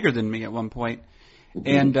much bigger than me at one point,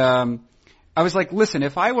 and I was like, "Listen,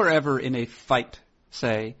 if I were ever in a fight,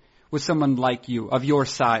 say, with someone like you, of your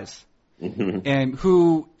size, and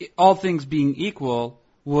who, all things being equal,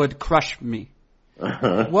 would crush me,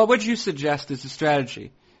 what would you suggest as a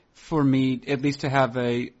strategy for me, at least to have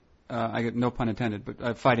I get no pun intended, but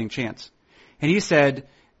a fighting chance?" And he said,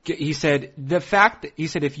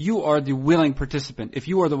 if you are the willing participant, if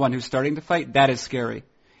you are the one who's starting to fight, that is scary.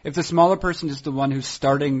 If the smaller person is the one who's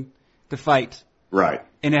starting the fight, right,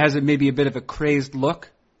 and it has maybe a bit of a crazed look,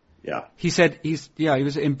 yeah, he said he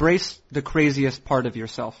was embrace the craziest part of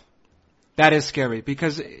yourself. That is scary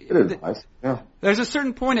because there's a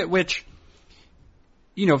certain point at which,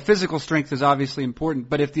 physical strength is obviously important,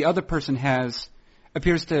 but if the other person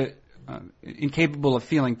appears to incapable of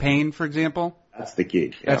feeling pain, for example, that's the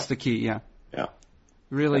key. Yeah. That's the key. Yeah. Yeah.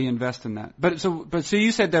 Really invest in that. But so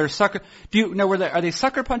you said they're sucker. Do you know are they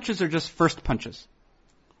sucker punches or just first punches?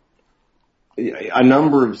 A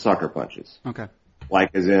number of sucker punches. Okay.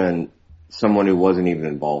 Like as in someone who wasn't even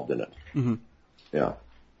involved in it. Mm-hmm. Yeah.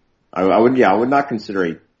 I would not consider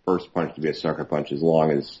a first punch to be a sucker punch as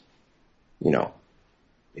long as,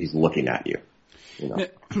 he's looking at you.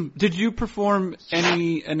 Did you perform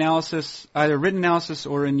any analysis, either written analysis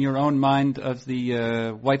or in your own mind, of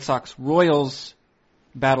the White Sox Royals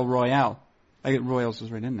Battle Royale? Royals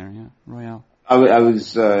was right in there, yeah. Royale. I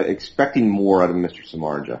was expecting more out of Mr.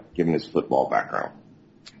 Samardzija, given his football background.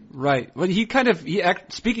 Right. Well,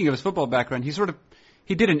 speaking of his football background,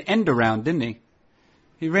 he did an end around, didn't he?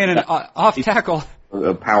 He ran an off tackle.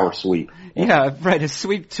 A power sweep. Yeah, right. A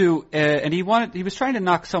sweep too, and he was trying to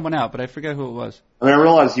knock someone out, but I forget who it was. I mean, I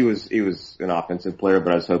realized he was an offensive player,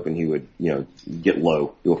 but I was hoping he would, get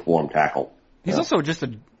low, do a form tackle. He's also just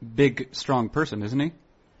a big, strong person, isn't he?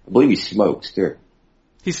 I believe he smokes too.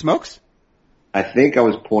 He smokes? I think I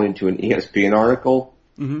was pointing to an ESPN article.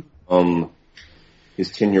 Mm-hmm.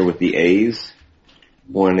 His tenure with the A's,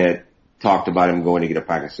 when it talked about him going to get a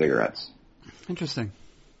pack of cigarettes. Interesting.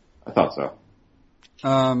 I thought so.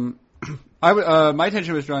 My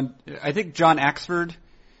attention was drawn. I think John Axford.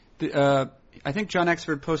 John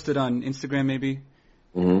Axford posted on Instagram, maybe.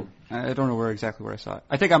 Mm-hmm. I don't know where I saw it.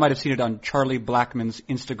 I think I might have seen it on Charlie Blackmon's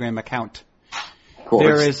Instagram account. Of course.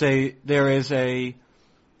 There is a.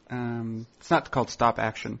 It's not called stop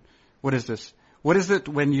action. What is this? What is it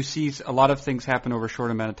when you see a lot of things happen over a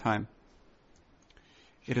short amount of time?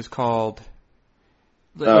 It is called.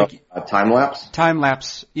 A time lapse? Time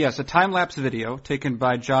lapse, yes, a time lapse video taken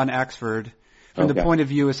by John Axford from the point of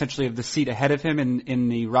view essentially of the seat ahead of him in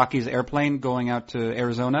the Rockies airplane going out to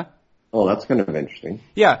Arizona. Oh, that's kind of interesting.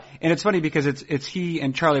 Yeah, and it's funny because it's he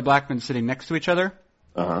and Charlie Blackmon sitting next to each other.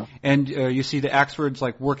 Uh-huh. And you see the Axford's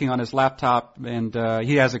like working on his laptop, and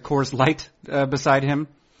he has a Coors Light beside him.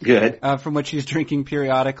 Good. From which he's drinking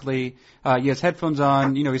periodically. He has headphones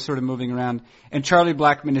on. He's sort of moving around. And Charlie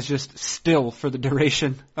Blackmon is just still for the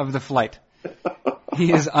duration of the flight.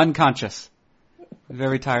 He is unconscious.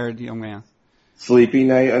 Very tired young man.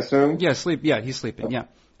 Sleeping, I assume? Yeah, he's sleeping, yeah.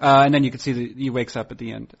 And then you can see that he wakes up at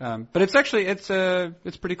the end. But it's actually, it's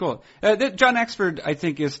pretty cool. John Axford, I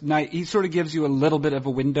think, is nice. He sort of gives you a little bit of a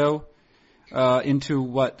window, into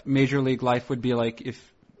what Major League life would be like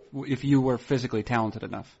if you were physically talented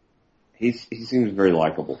enough. He seems very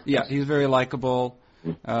likable. Yeah, he's very likable.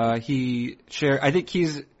 He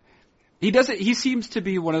seems to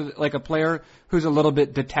be one of a player who's a little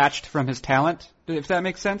bit detached from his talent, if that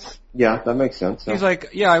makes sense. Yeah, that makes sense. He's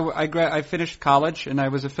like, I finished college and I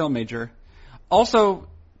was a film major. Also,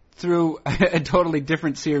 through a totally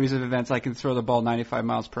different series of events, I can throw the ball 95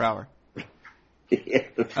 miles per hour.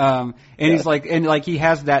 He's like, he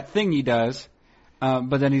has that thing he does,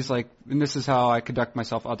 but then he's like, and this is how I conduct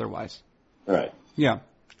myself otherwise. Right. Yeah.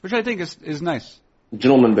 Which I think is nice.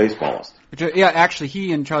 Gentleman baseballist. Actually,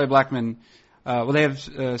 he and Charlie Blackmon, they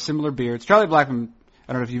have similar beards. Charlie Blackmon,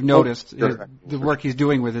 I don't know if you've noticed the work he's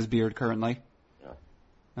doing with his beard currently.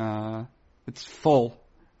 Yeah. It's full.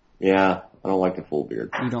 Yeah, I don't like the full beard.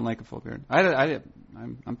 You don't like a full beard.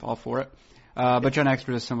 I'm all for it. But John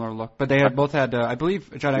Axford has a similar look. But they both had, I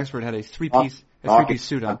believe John Axford had a three-piece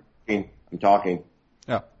suit on. I'm talking.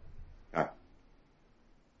 Oh.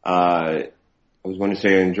 I was going to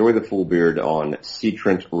say I enjoy the full beard on C.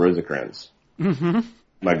 Trent Rosecrans. Mm-hmm.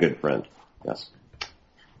 My good friend. Yes.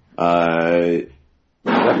 That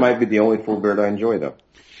might be the only full beard I enjoy, though.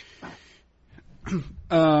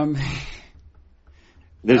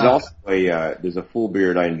 There's also there's a full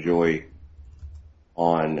beard I enjoy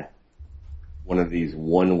on one of these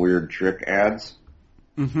One Weird Trick ads.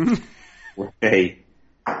 Mm-hmm. Where a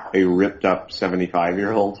ripped up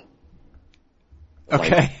 75-year-old.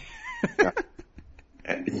 Okay.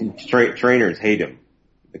 Trainers hate him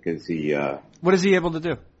because he. What is he able to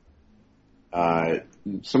do?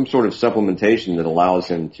 Some sort of supplementation that allows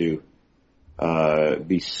him to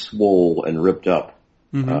be swole and ripped up.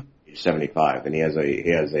 Mm-hmm. He's 75, and he has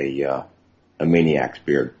a maniac's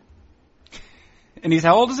beard. And he's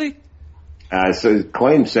how old is he? So he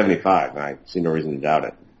claims 75, and I see no reason to doubt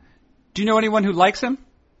it. Do you know anyone who likes him?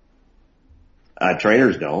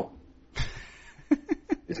 Trainers don't.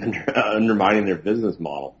 It's undermining their business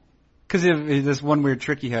model. Because of this one weird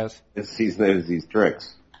trick he has. These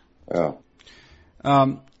tricks. Oh.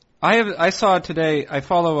 I saw today, I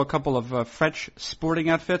follow a couple of French sporting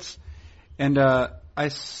outfits, and I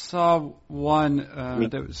saw one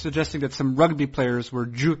that was suggesting that some rugby players were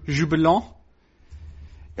jubilants.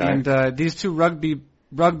 Okay. And these two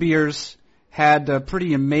rugbyers had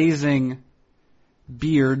pretty amazing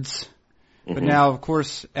beards. Mm-hmm. But now, of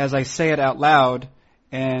course, as I say it out loud,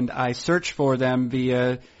 and I search for them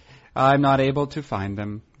I'm not able to find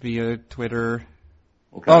them via Twitter.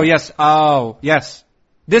 Okay. Oh, yes.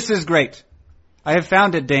 This is great. I have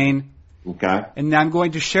found it, Dane. Okay. And I'm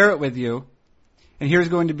going to share it with you. And here's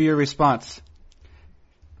going to be your response.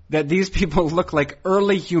 That these people look like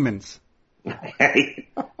early humans.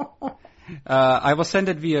 I will send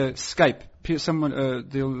it via Skype. Someone,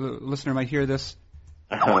 the listener might hear this.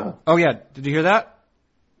 Uh-huh. Oh yeah, did you hear that?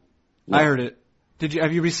 No. I heard it.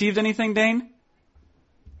 Have you received anything, Dane?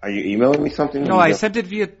 Are you emailing me something? No, I sent it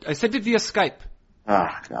via Skype.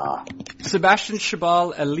 God. Sébastien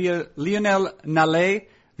Chabal and Lionel Nallet,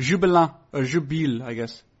 Jubile, I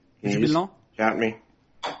guess. Jubilant? Chat me.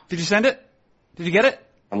 Did you send it? Did you get it?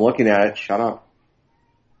 I'm looking at it. Shut up.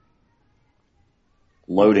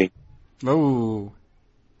 Loading. Oh,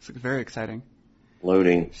 it's very exciting.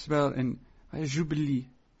 Loading. Spell in Jubilé.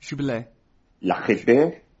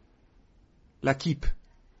 L'Équipe.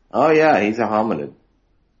 Oh yeah, he's a hominid.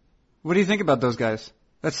 What do you think about those guys?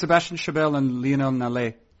 That's Sébastien Chabel and Lionel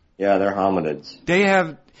Nallet. Yeah, they're hominids. They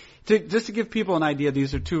have, just to give people an idea,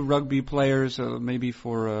 these are two rugby players, maybe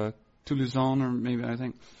for Toulousain, or maybe I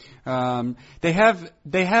think. They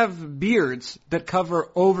have beards that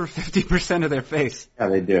cover over 50% of their face. Yeah,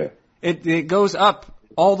 they do. It goes up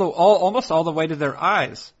almost all the way to their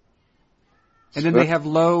eyes, and then they have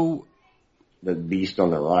low. The beast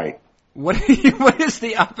on the right. What is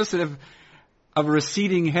the opposite of a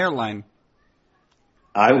receding hairline?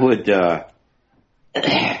 I would not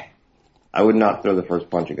throw the first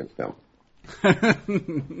punch against them.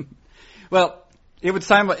 Well, it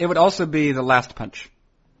would also be the last punch.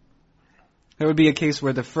 There would be a case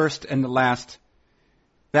where the first and the last,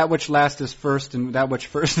 that which last is first and that which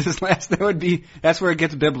first is last. That's where it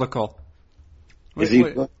gets biblical. Is he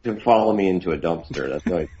going to follow me into a dumpster? That's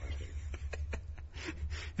no.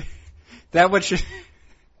 That which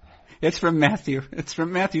It's from Matthew. It's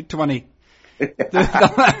from Matthew 20.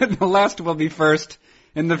 The last will be first,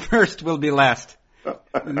 and the first will be last.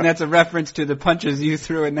 And that's a reference to the punches you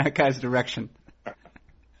threw in that guy's direction.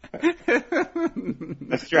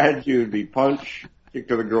 The strategy would be punch, kick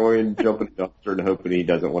to the groin, jump in the dumpster, and hoping he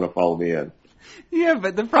doesn't want to follow me in. Yeah,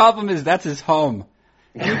 but the problem is that's his home.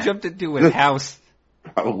 You jumped into his house.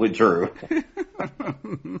 Probably true.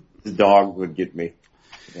 His dog would get me.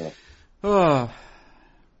 Yeah. Oh.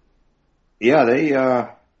 Yeah, they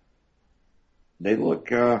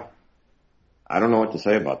look, I don't know what to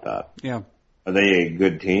say about that. Yeah. Are they a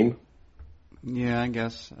good team? Yeah, I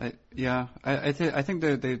guess. I think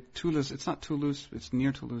they're Toulouse. It's not Toulouse. It's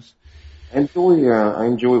near Toulouse. I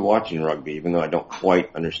enjoy watching rugby, even though I don't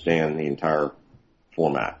quite understand the entire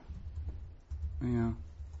format. Yeah.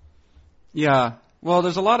 Yeah. Well,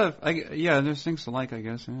 there's a lot of, there's things to like, I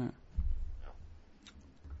guess. Yeah.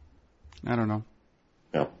 I don't know.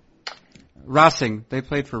 Yeah. Racing. They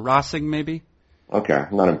played for Racing, maybe? Okay.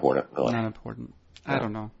 Not important, really. Not important. I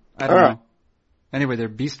don't know. I don't know. Anyway, they're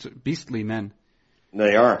beastly men.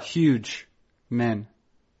 They are. Huge men.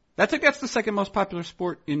 I think that's the second most popular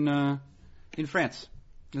sport in France,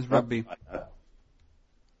 is rugby.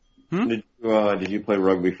 Did you play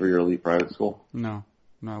rugby for your elite private school? No,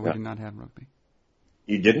 we did not have rugby.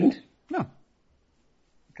 You didn't? No. What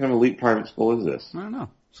kind of elite private school is this? I don't know.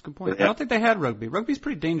 It's a good point. I don't think they had rugby. Rugby's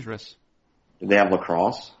pretty dangerous. Did they have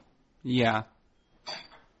lacrosse? Yeah.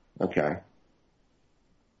 Okay.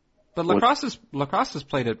 But lacrosse is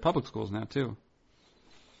played at public schools now too.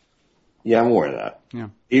 Yeah, I'm aware of that. Yeah.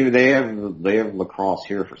 Even they have lacrosse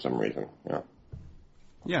here for some reason. Yeah.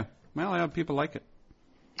 Yeah. Well, people like it.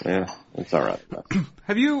 Yeah, it's all right.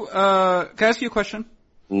 Have you? Can I ask you a question?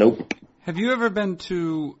 Nope. Have you ever gone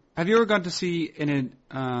to see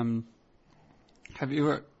have you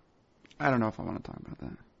ever? I don't know if I want to talk about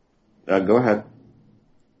that. Go ahead.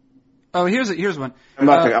 Oh, here's one. I'm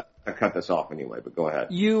not going to cut this off anyway, but go ahead.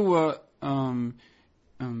 You and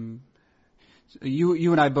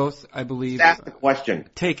I both, I believe. Ask the question.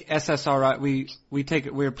 Take SSRI.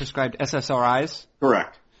 We're prescribed SSRIs.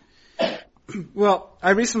 Correct. Well, I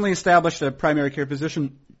recently established a primary care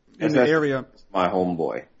physician in the area. My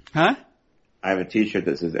homeboy. Huh? I have a T-shirt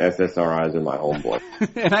that says SSRIs are my homeboy.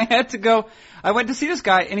 And I went to see this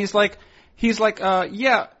guy, and he's like,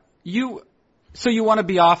 yeah, so you want to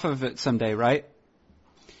be off of it someday, right?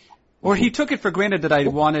 Or he took it for granted that I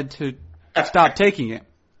wanted to stop taking it.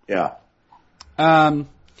 Yeah. And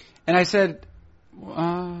I said,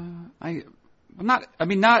 not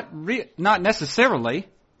necessarily.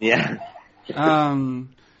 Yeah.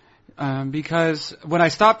 Because when I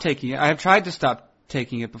stopped taking it, I have tried to stop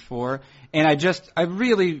taking it before, and I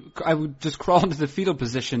would just crawl into the fetal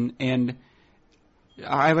position, and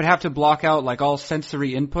I would have to block out like all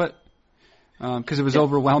sensory input, because it was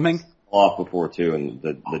overwhelming. Off before too, and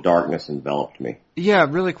the darkness enveloped me. Yeah,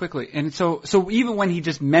 really quickly. And so even when he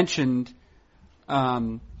just mentioned,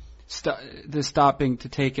 the stopping to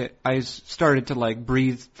take it, I started to like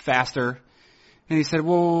breathe faster. And he said,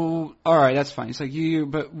 well, all right, that's fine. He's like,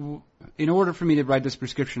 but in order for me to write this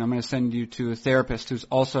prescription, I'm going to send you to a therapist who's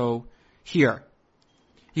also here.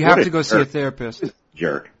 You have to go see a therapist.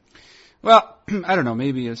 Jerk. Well, I don't know,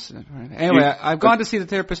 maybe it's, anyway, I've gone to see the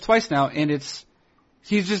therapist twice now, and he's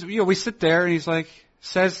just, we sit there, and he's like,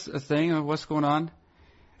 says a thing of what's going on.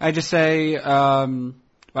 I just say, I don't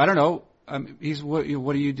know,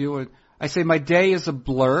 what do you do? I say, my day is a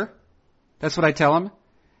blur. That's what I tell him.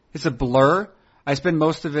 It's a blur. I spend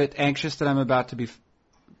most of it anxious that I'm about to be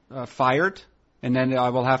fired, and then I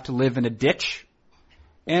will have to live in a ditch,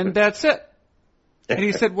 and that's it. And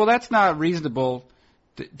he said, well, that's not reasonable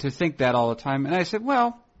to think that all the time. And I said,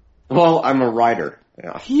 well, I'm a writer.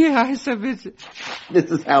 Yeah, I said, this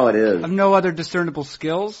is how it is. I have no other discernible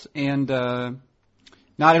skills, and I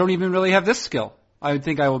don't even really have this skill. I would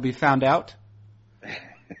think I will be found out.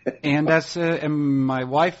 And and my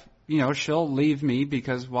wife, she'll leave me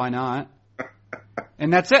because why not?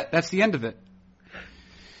 And that's it. That's the end of it.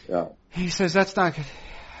 Yeah. He says, that's not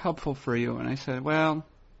helpful for you. And I said, well,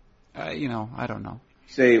 I don't know.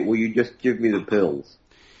 Say, will you just give me the pills?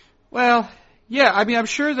 Well, yeah, I'm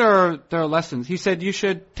sure there are lessons. He said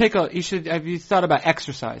have you thought about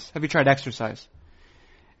exercise? Have you tried exercise?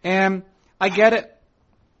 And I get it.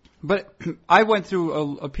 But I went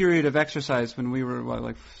through a period of exercise when we were,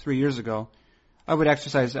 like 3 years ago. I would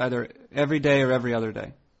exercise either every day or every other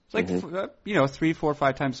day. It's like, 3, 4,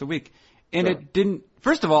 5 times a week. And It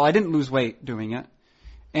first of all, I didn't lose weight doing it.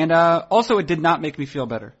 And also it did not make me feel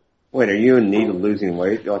better. Wait, are you in need of losing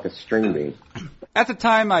weight? You're like a string bean. At the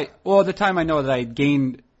time I know that I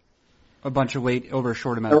gained a bunch of weight over a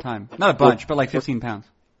short amount of time. Not a bunch, but like 15 pounds.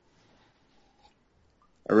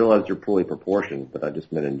 I realize you're poorly proportioned, but I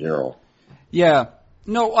just meant in general. Yeah.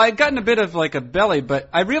 No, I'd gotten a bit of like a belly, but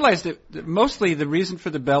I realized that mostly the reason for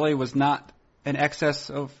the belly was not an excess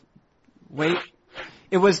of weight.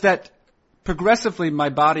 It was that progressively my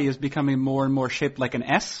body is becoming more and more shaped like an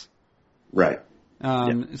S. Right.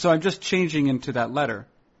 So I'm just changing into that letter.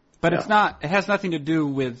 But it's not, it has nothing to do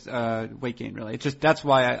with weight gain, really. It's just, that's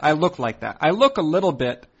why I look like that. I look a little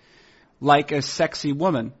bit like a sexy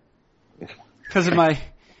woman. Because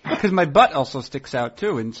my butt also sticks out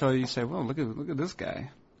too, and so you say, "Well, look at this guy."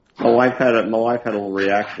 My wife had a little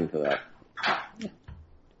reaction to that.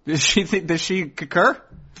 Does she concur?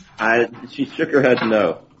 She shook her head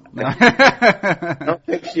no. I don't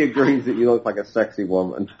think she agrees that you look like a sexy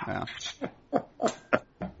woman. Yeah.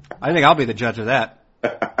 I think I'll be the judge of that.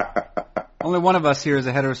 Only one of us here is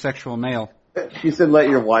a heterosexual male. She said, "Let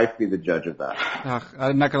your wife be the judge of that."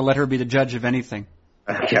 I'm not going to let her be the judge of anything.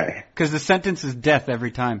 Okay. Because the sentence is death every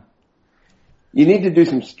time. You need to do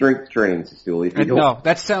some strength training, Cecilia. No,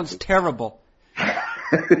 that sounds terrible.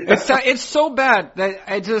 It's so bad that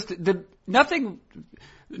nothing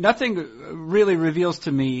really reveals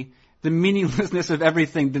to me the meaninglessness of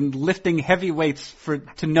everything than lifting heavy weights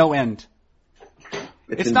to no end.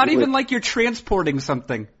 It's not even like you're transporting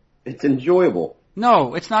something. It's enjoyable.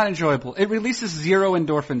 No, it's not enjoyable. It releases 0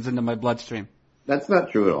 endorphins into my bloodstream. That's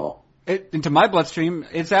not true at all. Into my bloodstream,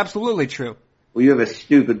 it's absolutely true. Well, you have a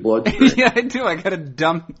stupid bloodstream. Yeah, I do. I got a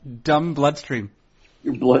dumb bloodstream.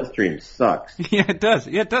 Your bloodstream sucks. Yeah, it does.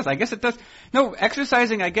 Yeah, it does. I guess it does. No,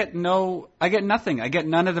 exercising, I get nothing. I get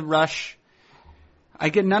none of the rush. I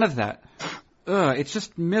get none of that. It's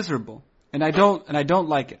just miserable. And I don't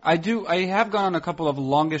like it. I have gone on a couple of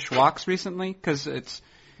longish walks recently because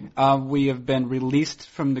we have been released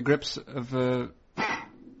from the grips of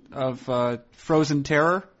frozen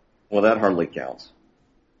terror. Well, that hardly counts.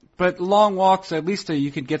 But long walks, at least you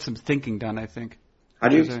could get some thinking done, I think. How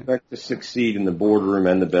do you expect to succeed in the boardroom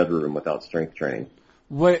and the bedroom without strength training?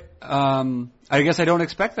 What? I guess I don't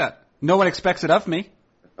expect that. No one expects it of me.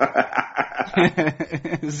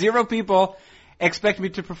 0 people expect me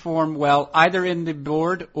to perform well either in the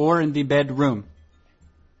board or in the bedroom.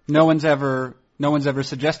 No one's ever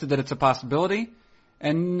suggested that it's a possibility,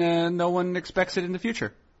 and no one expects it in the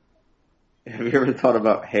future. Have you ever thought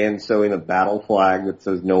about hand sewing a battle flag that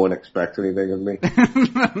says "No one expects anything of me"?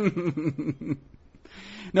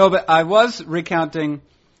 No, but I was recounting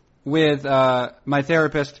with my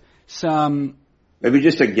therapist some. Maybe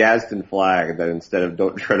just a Gadsden flag that instead of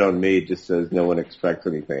 "Don't tread on me" just says "No one expects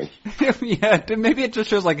anything." Yeah, maybe it just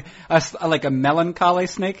shows like a melancholy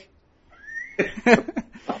snake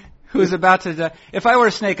who's about to die. If I were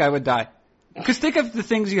a snake, I would die. Because think of the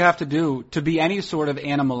things you have to do to be any sort of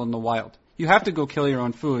animal in the wild. You have to go kill your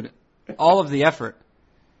own food. All of the effort.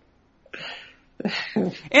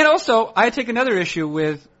 And also, I take another issue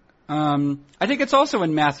with, I think it's also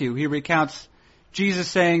in Matthew. He recounts Jesus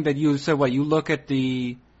saying that you look at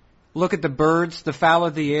the birds, the fowl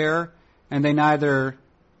of the air, and they neither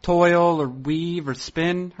toil or weave or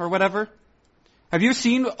spin or whatever. Have you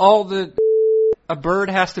seen all a bird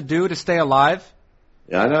has to do to stay alive?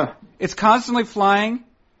 Yeah, I know. It's constantly flying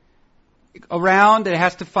around. It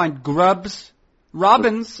has to find grubs.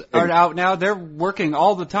 Robins are out now. They're working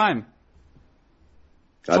all the time.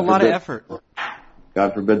 It's a lot of effort.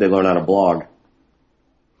 God forbid they learn how to blog.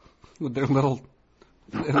 With their little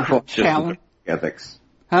challenge. Ethics.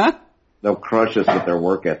 Huh? They'll crush us with their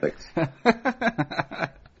work ethics.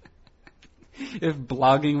 If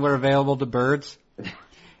blogging were available to birds.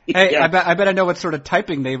 Hey, yeah. I bet I know what sort of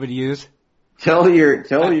typing they would use. Tell your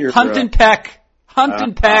Hunt and peck.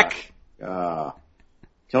 Tell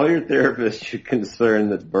your therapist you're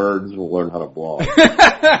concerned that birds will learn how to blog.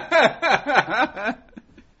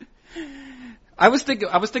 I was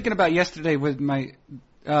thinking about yesterday with my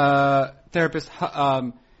therapist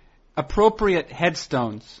appropriate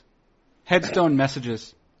headstone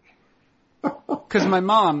messages. Because my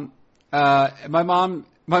mom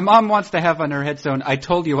wants to have on her headstone, "I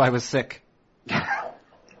told you I was sick."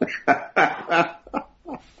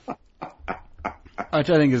 Which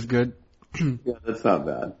I think is good. Yeah, that's not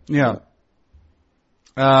bad. Yeah.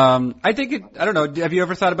 I think I don't know. Have you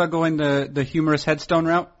ever thought about going the humorous headstone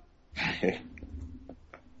route?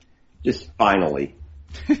 Just finally.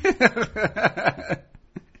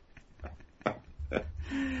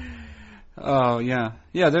 Oh yeah,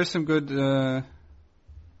 yeah. There's some good.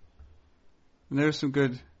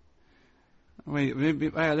 Wait, maybe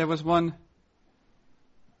there was one.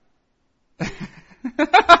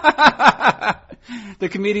 The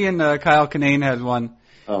comedian Kyle Kinane had one.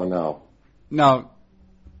 Oh no. No.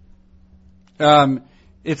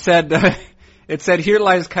 It said, here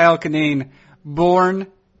lies Kyle Kinane, born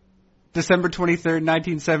December 23rd,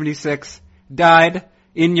 1976, died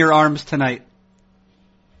in your arms tonight.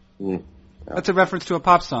 That's a reference to a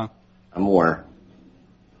pop song. I'm aware.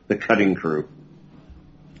 The Cutting Crew.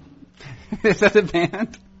 Is that a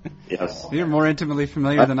band? Yes. You're more intimately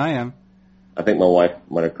familiar than I am. I think my wife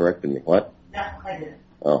might have corrected me. What? No, I didn't.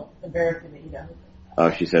 Oh. It's embarrassing that you know.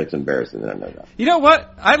 Oh, she said it's embarrassing that I know that. You know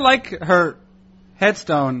what? I like her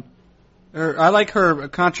headstone, or I like her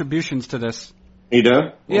contributions to this. You do?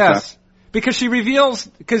 Okay. Yes. Because she reveals,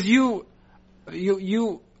 because you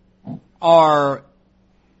give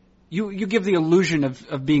the illusion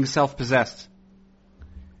of being self-possessed.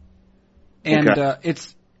 And,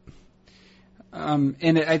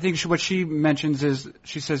 I think what she mentions is,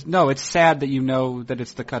 she says, no, it's sad that you know that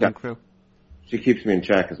it's the Cutting Crew. She keeps me in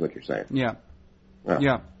check is what you're saying. Yeah. Yeah.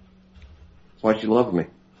 Yeah. That's why she loves me.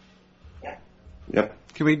 Yeah. Yep.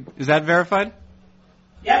 Is that verified?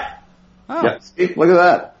 Yep. Oh. Yeah. See, look at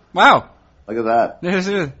that. Wow. Look at that. There's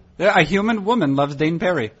a human woman loves Dane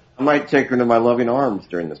Perry. I might take her into my loving arms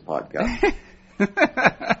during this podcast.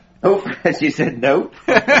 Nope. She said nope.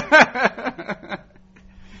 That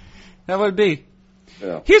would be.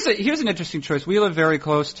 Yeah. Here's an interesting choice. We live very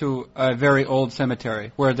close to a very old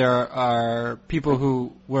cemetery where there are people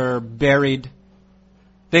who were buried.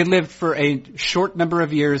 They lived for a short number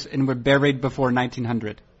of years and were buried before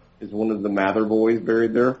 1900. Is one of the Mather boys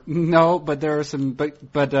buried there? No, but there are some. But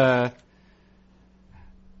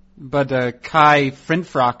Kai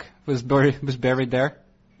Frinfrock was buried there.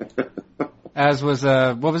 As was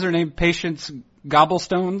what was her name? Patience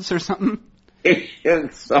Gobblestones or something.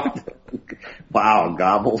 Wow,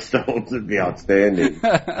 Gobblestones would be outstanding.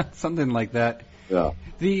 Something like that. Yeah.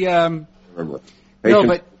 No,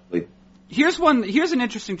 but here's an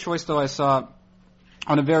interesting choice though I saw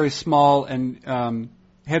on a very small and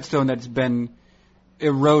headstone that's been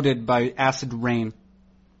eroded by acid rain.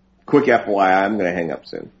 Quick FYI, I'm going to hang up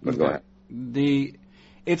soon. But go ahead.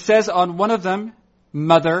 It says on one of them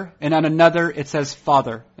mother, and on another it says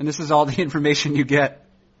father, and this is all the information you get.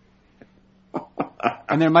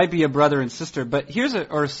 And there might be a brother and sister, but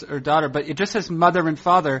or daughter, but it just says mother and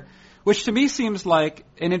father, which to me seems like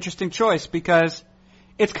an interesting choice because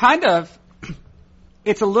it's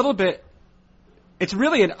it's a little bit, it's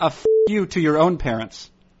really a f*** you to your own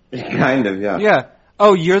parents. Kind of, yeah. Yeah.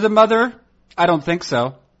 Oh, you're the mother? I don't think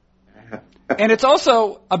so. And it's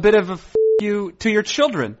also a bit of a f*** you to your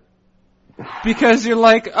children. Because you're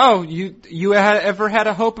like, oh, you ever had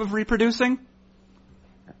a hope of reproducing?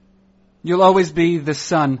 You'll always be the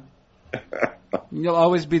son. You'll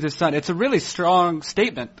always be the son. It's a really strong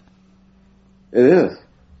statement. It is.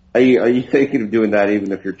 Are you thinking of doing that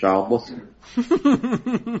even if you're childless?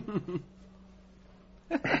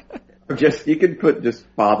 You could put just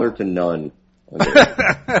father to none.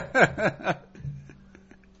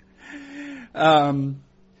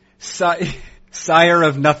 Sire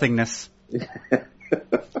of nothingness.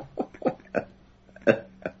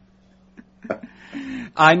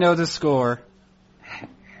 I know the score.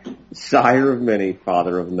 Sire of many,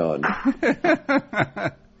 father of none.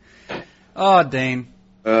 Oh, Dane.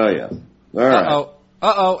 Oh, yes. All right.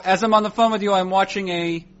 Uh-oh. As I'm on the phone with you, I'm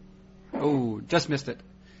watching just missed it.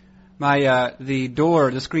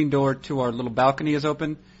 The screen door to our little balcony is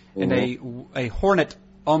open, and a hornet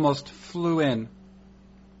almost flew in.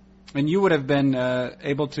 And you would have been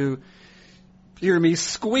able to hear me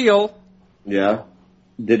squeal. Yeah.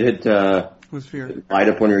 Did it light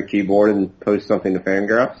up on your keyboard and post something to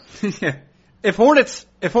Fangraphs? Yeah. If hornets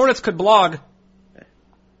could blog,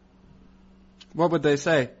 what would they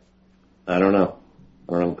say? I don't know.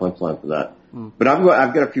 I don't have a punchline for that. But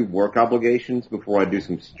I've got a few work obligations before I do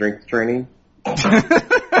some strength training. So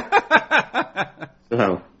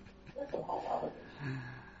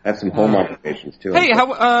I have some home obligations too. Hey,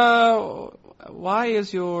 why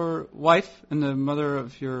is your wife and the mother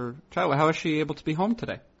of your child, how is she able to be home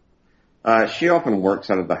today? She often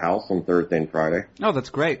works out of the house on Thursday and Friday. Oh, that's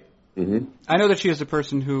great. Mm-hmm. I know that she is a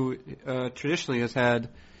person who traditionally has had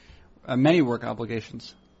many work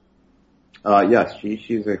obligations. Yes,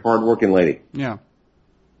 she's a hard-working lady. Yeah.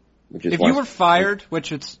 If you were fired,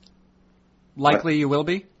 which it's likely you will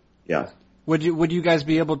be. Yes. Would you guys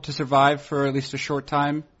be able to survive for at least a short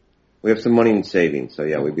time? We have some money in savings, so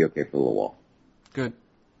yeah, we'd be okay for a little while. Good.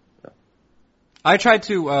 Yeah. I tried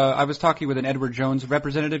to. I was talking with an Edward Jones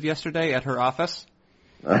representative yesterday at her office,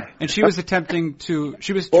 and she was attempting to.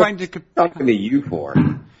 She was trying to. Talking to you for?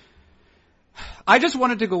 I just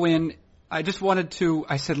wanted to go in. I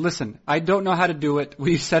said, listen, I don't know how to do it.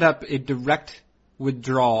 We set up a direct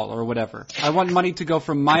withdrawal or whatever. I want money to go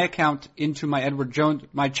from my account into my Edward Jones,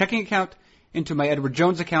 my checking account into my Edward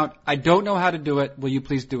Jones account. I don't know how to do it. Will you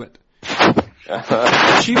please do it?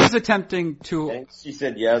 She was attempting to. And she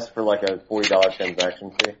said yes for like a $40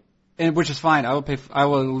 transaction fee. And which is fine. I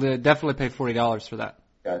will definitely pay $40 for that.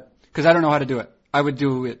 Okay. Because I don't know how to do it. I would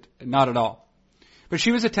do it not at all. But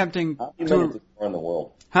she was attempting How have you made it this far in the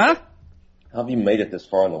world? Huh? How have you made it this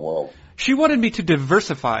far in the world? She wanted me to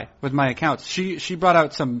diversify with my accounts. She brought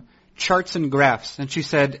out some charts and graphs, and she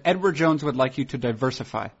said, Edward Jones would like you to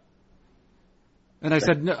diversify. And I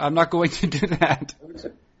said, no, I'm not going to do that.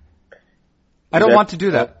 I don't want to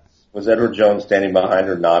do that. Was Edward Jones standing behind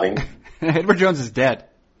her nodding? Edward Jones is dead.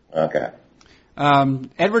 Okay.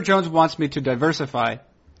 Edward Jones wants me to diversify,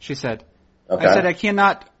 she said. Okay. I said, I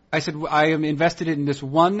cannot. I said, I am invested in this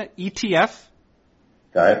one ETF.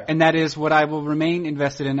 Okay. And that is what I will remain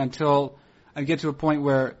invested in until I get to a point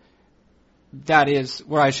where that is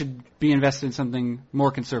where I should be invested in something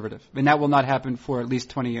more conservative. And that will not happen for at least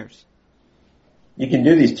 20 years. You can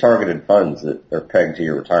do these targeted funds that are pegged to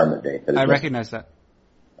your retirement date. I recognize that.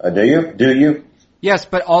 Do you? Do you? Yes,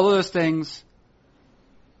 but all of those things,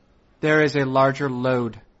 there is a larger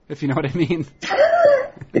load, if you know what I mean.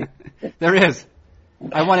 There is.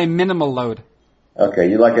 I want a minimal load. Okay,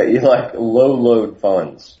 you like low load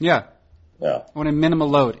funds. Yeah. Yeah. I want a minimal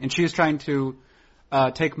load. And she is trying to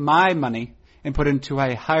take my money and put it into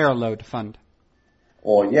a higher load fund.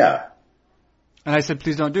 Well, yeah. And I said,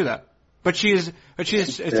 please don't do that. But she is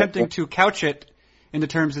attempting to couch it in the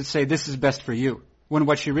terms that say, this is best for you. When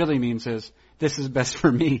what she really means is, this is best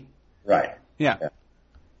for me. Right. Yeah.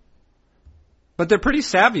 But they're pretty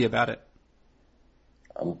savvy about it.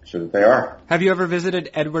 I'm sure that they are. Have you ever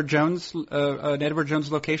visited Edward Jones, an Edward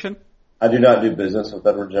Jones location? I do not do business with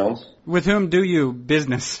Edward Jones. With whom do you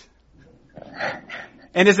business?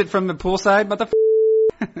 And is it from the poolside, motherfucker?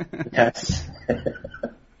 Yes.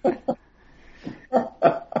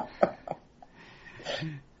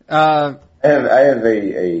 I have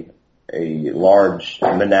a large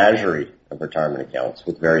menagerie of retirement accounts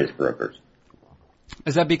with various brokers.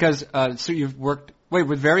 Is that because so you've worked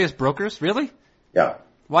with various brokers? Really? Yeah.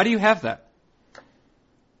 Why do you have that?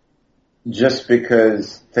 Just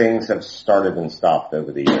because things have started and stopped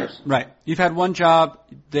over the years. Right. You've had one job.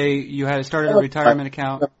 You had started a retirement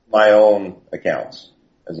account. My own accounts,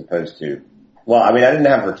 as opposed to. Well, I mean, I didn't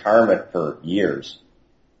have retirement for years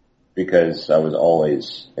because I was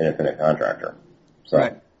always an independent contractor. So,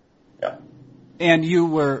 right. Yeah. And you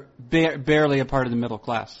were barely a part of the middle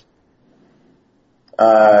class.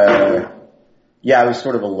 Yeah, I was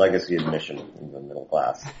sort of a legacy admission in the middle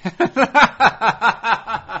class.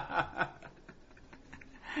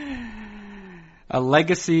 A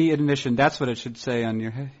legacy admission. That's what it should say on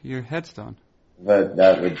your headstone. But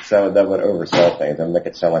that would oversell things. I'd make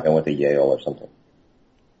it sound like I went to Yale or something.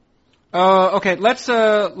 Okay, let's,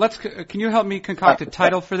 can you help me concoct a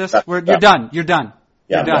title for this? You're done. Yeah,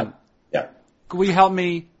 You're done. Yeah. Will you help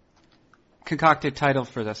me concoct a title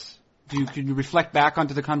for this? Can you reflect back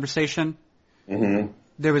onto the conversation? Mm-hmm.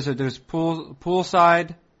 There's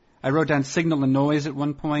poolside. I wrote down signal and noise at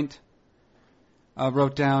one point. I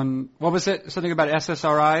wrote down, what was it? Something about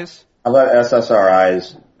SSRIs? How about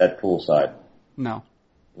SSRIs at poolside? No.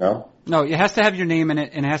 No? No, it has to have your name in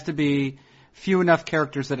it, and it has to be few enough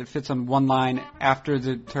characters that it fits on one line after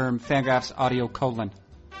the term Fangraphs Audio :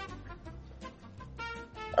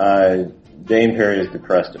 Dane Perry is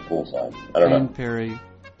depressed at poolside. I don't know. Dane Perry.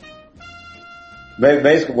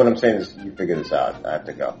 Basically, what I'm saying is you figure this out. I have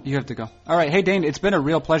to go. You have to go. All right. Hey, Dane, it's been a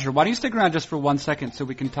real pleasure. Why don't you stick around just for 1 second so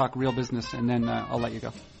we can talk real business, and then I'll let you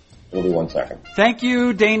go. It'll be 1 second. Thank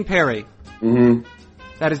you, Dane Perry. Mm-hmm.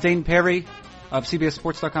 That is Dane Perry of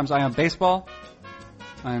CBSSports.com's Eye on Baseball.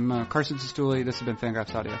 I'm Carson Sestouli. This has been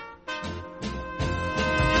Fangraphs Audio.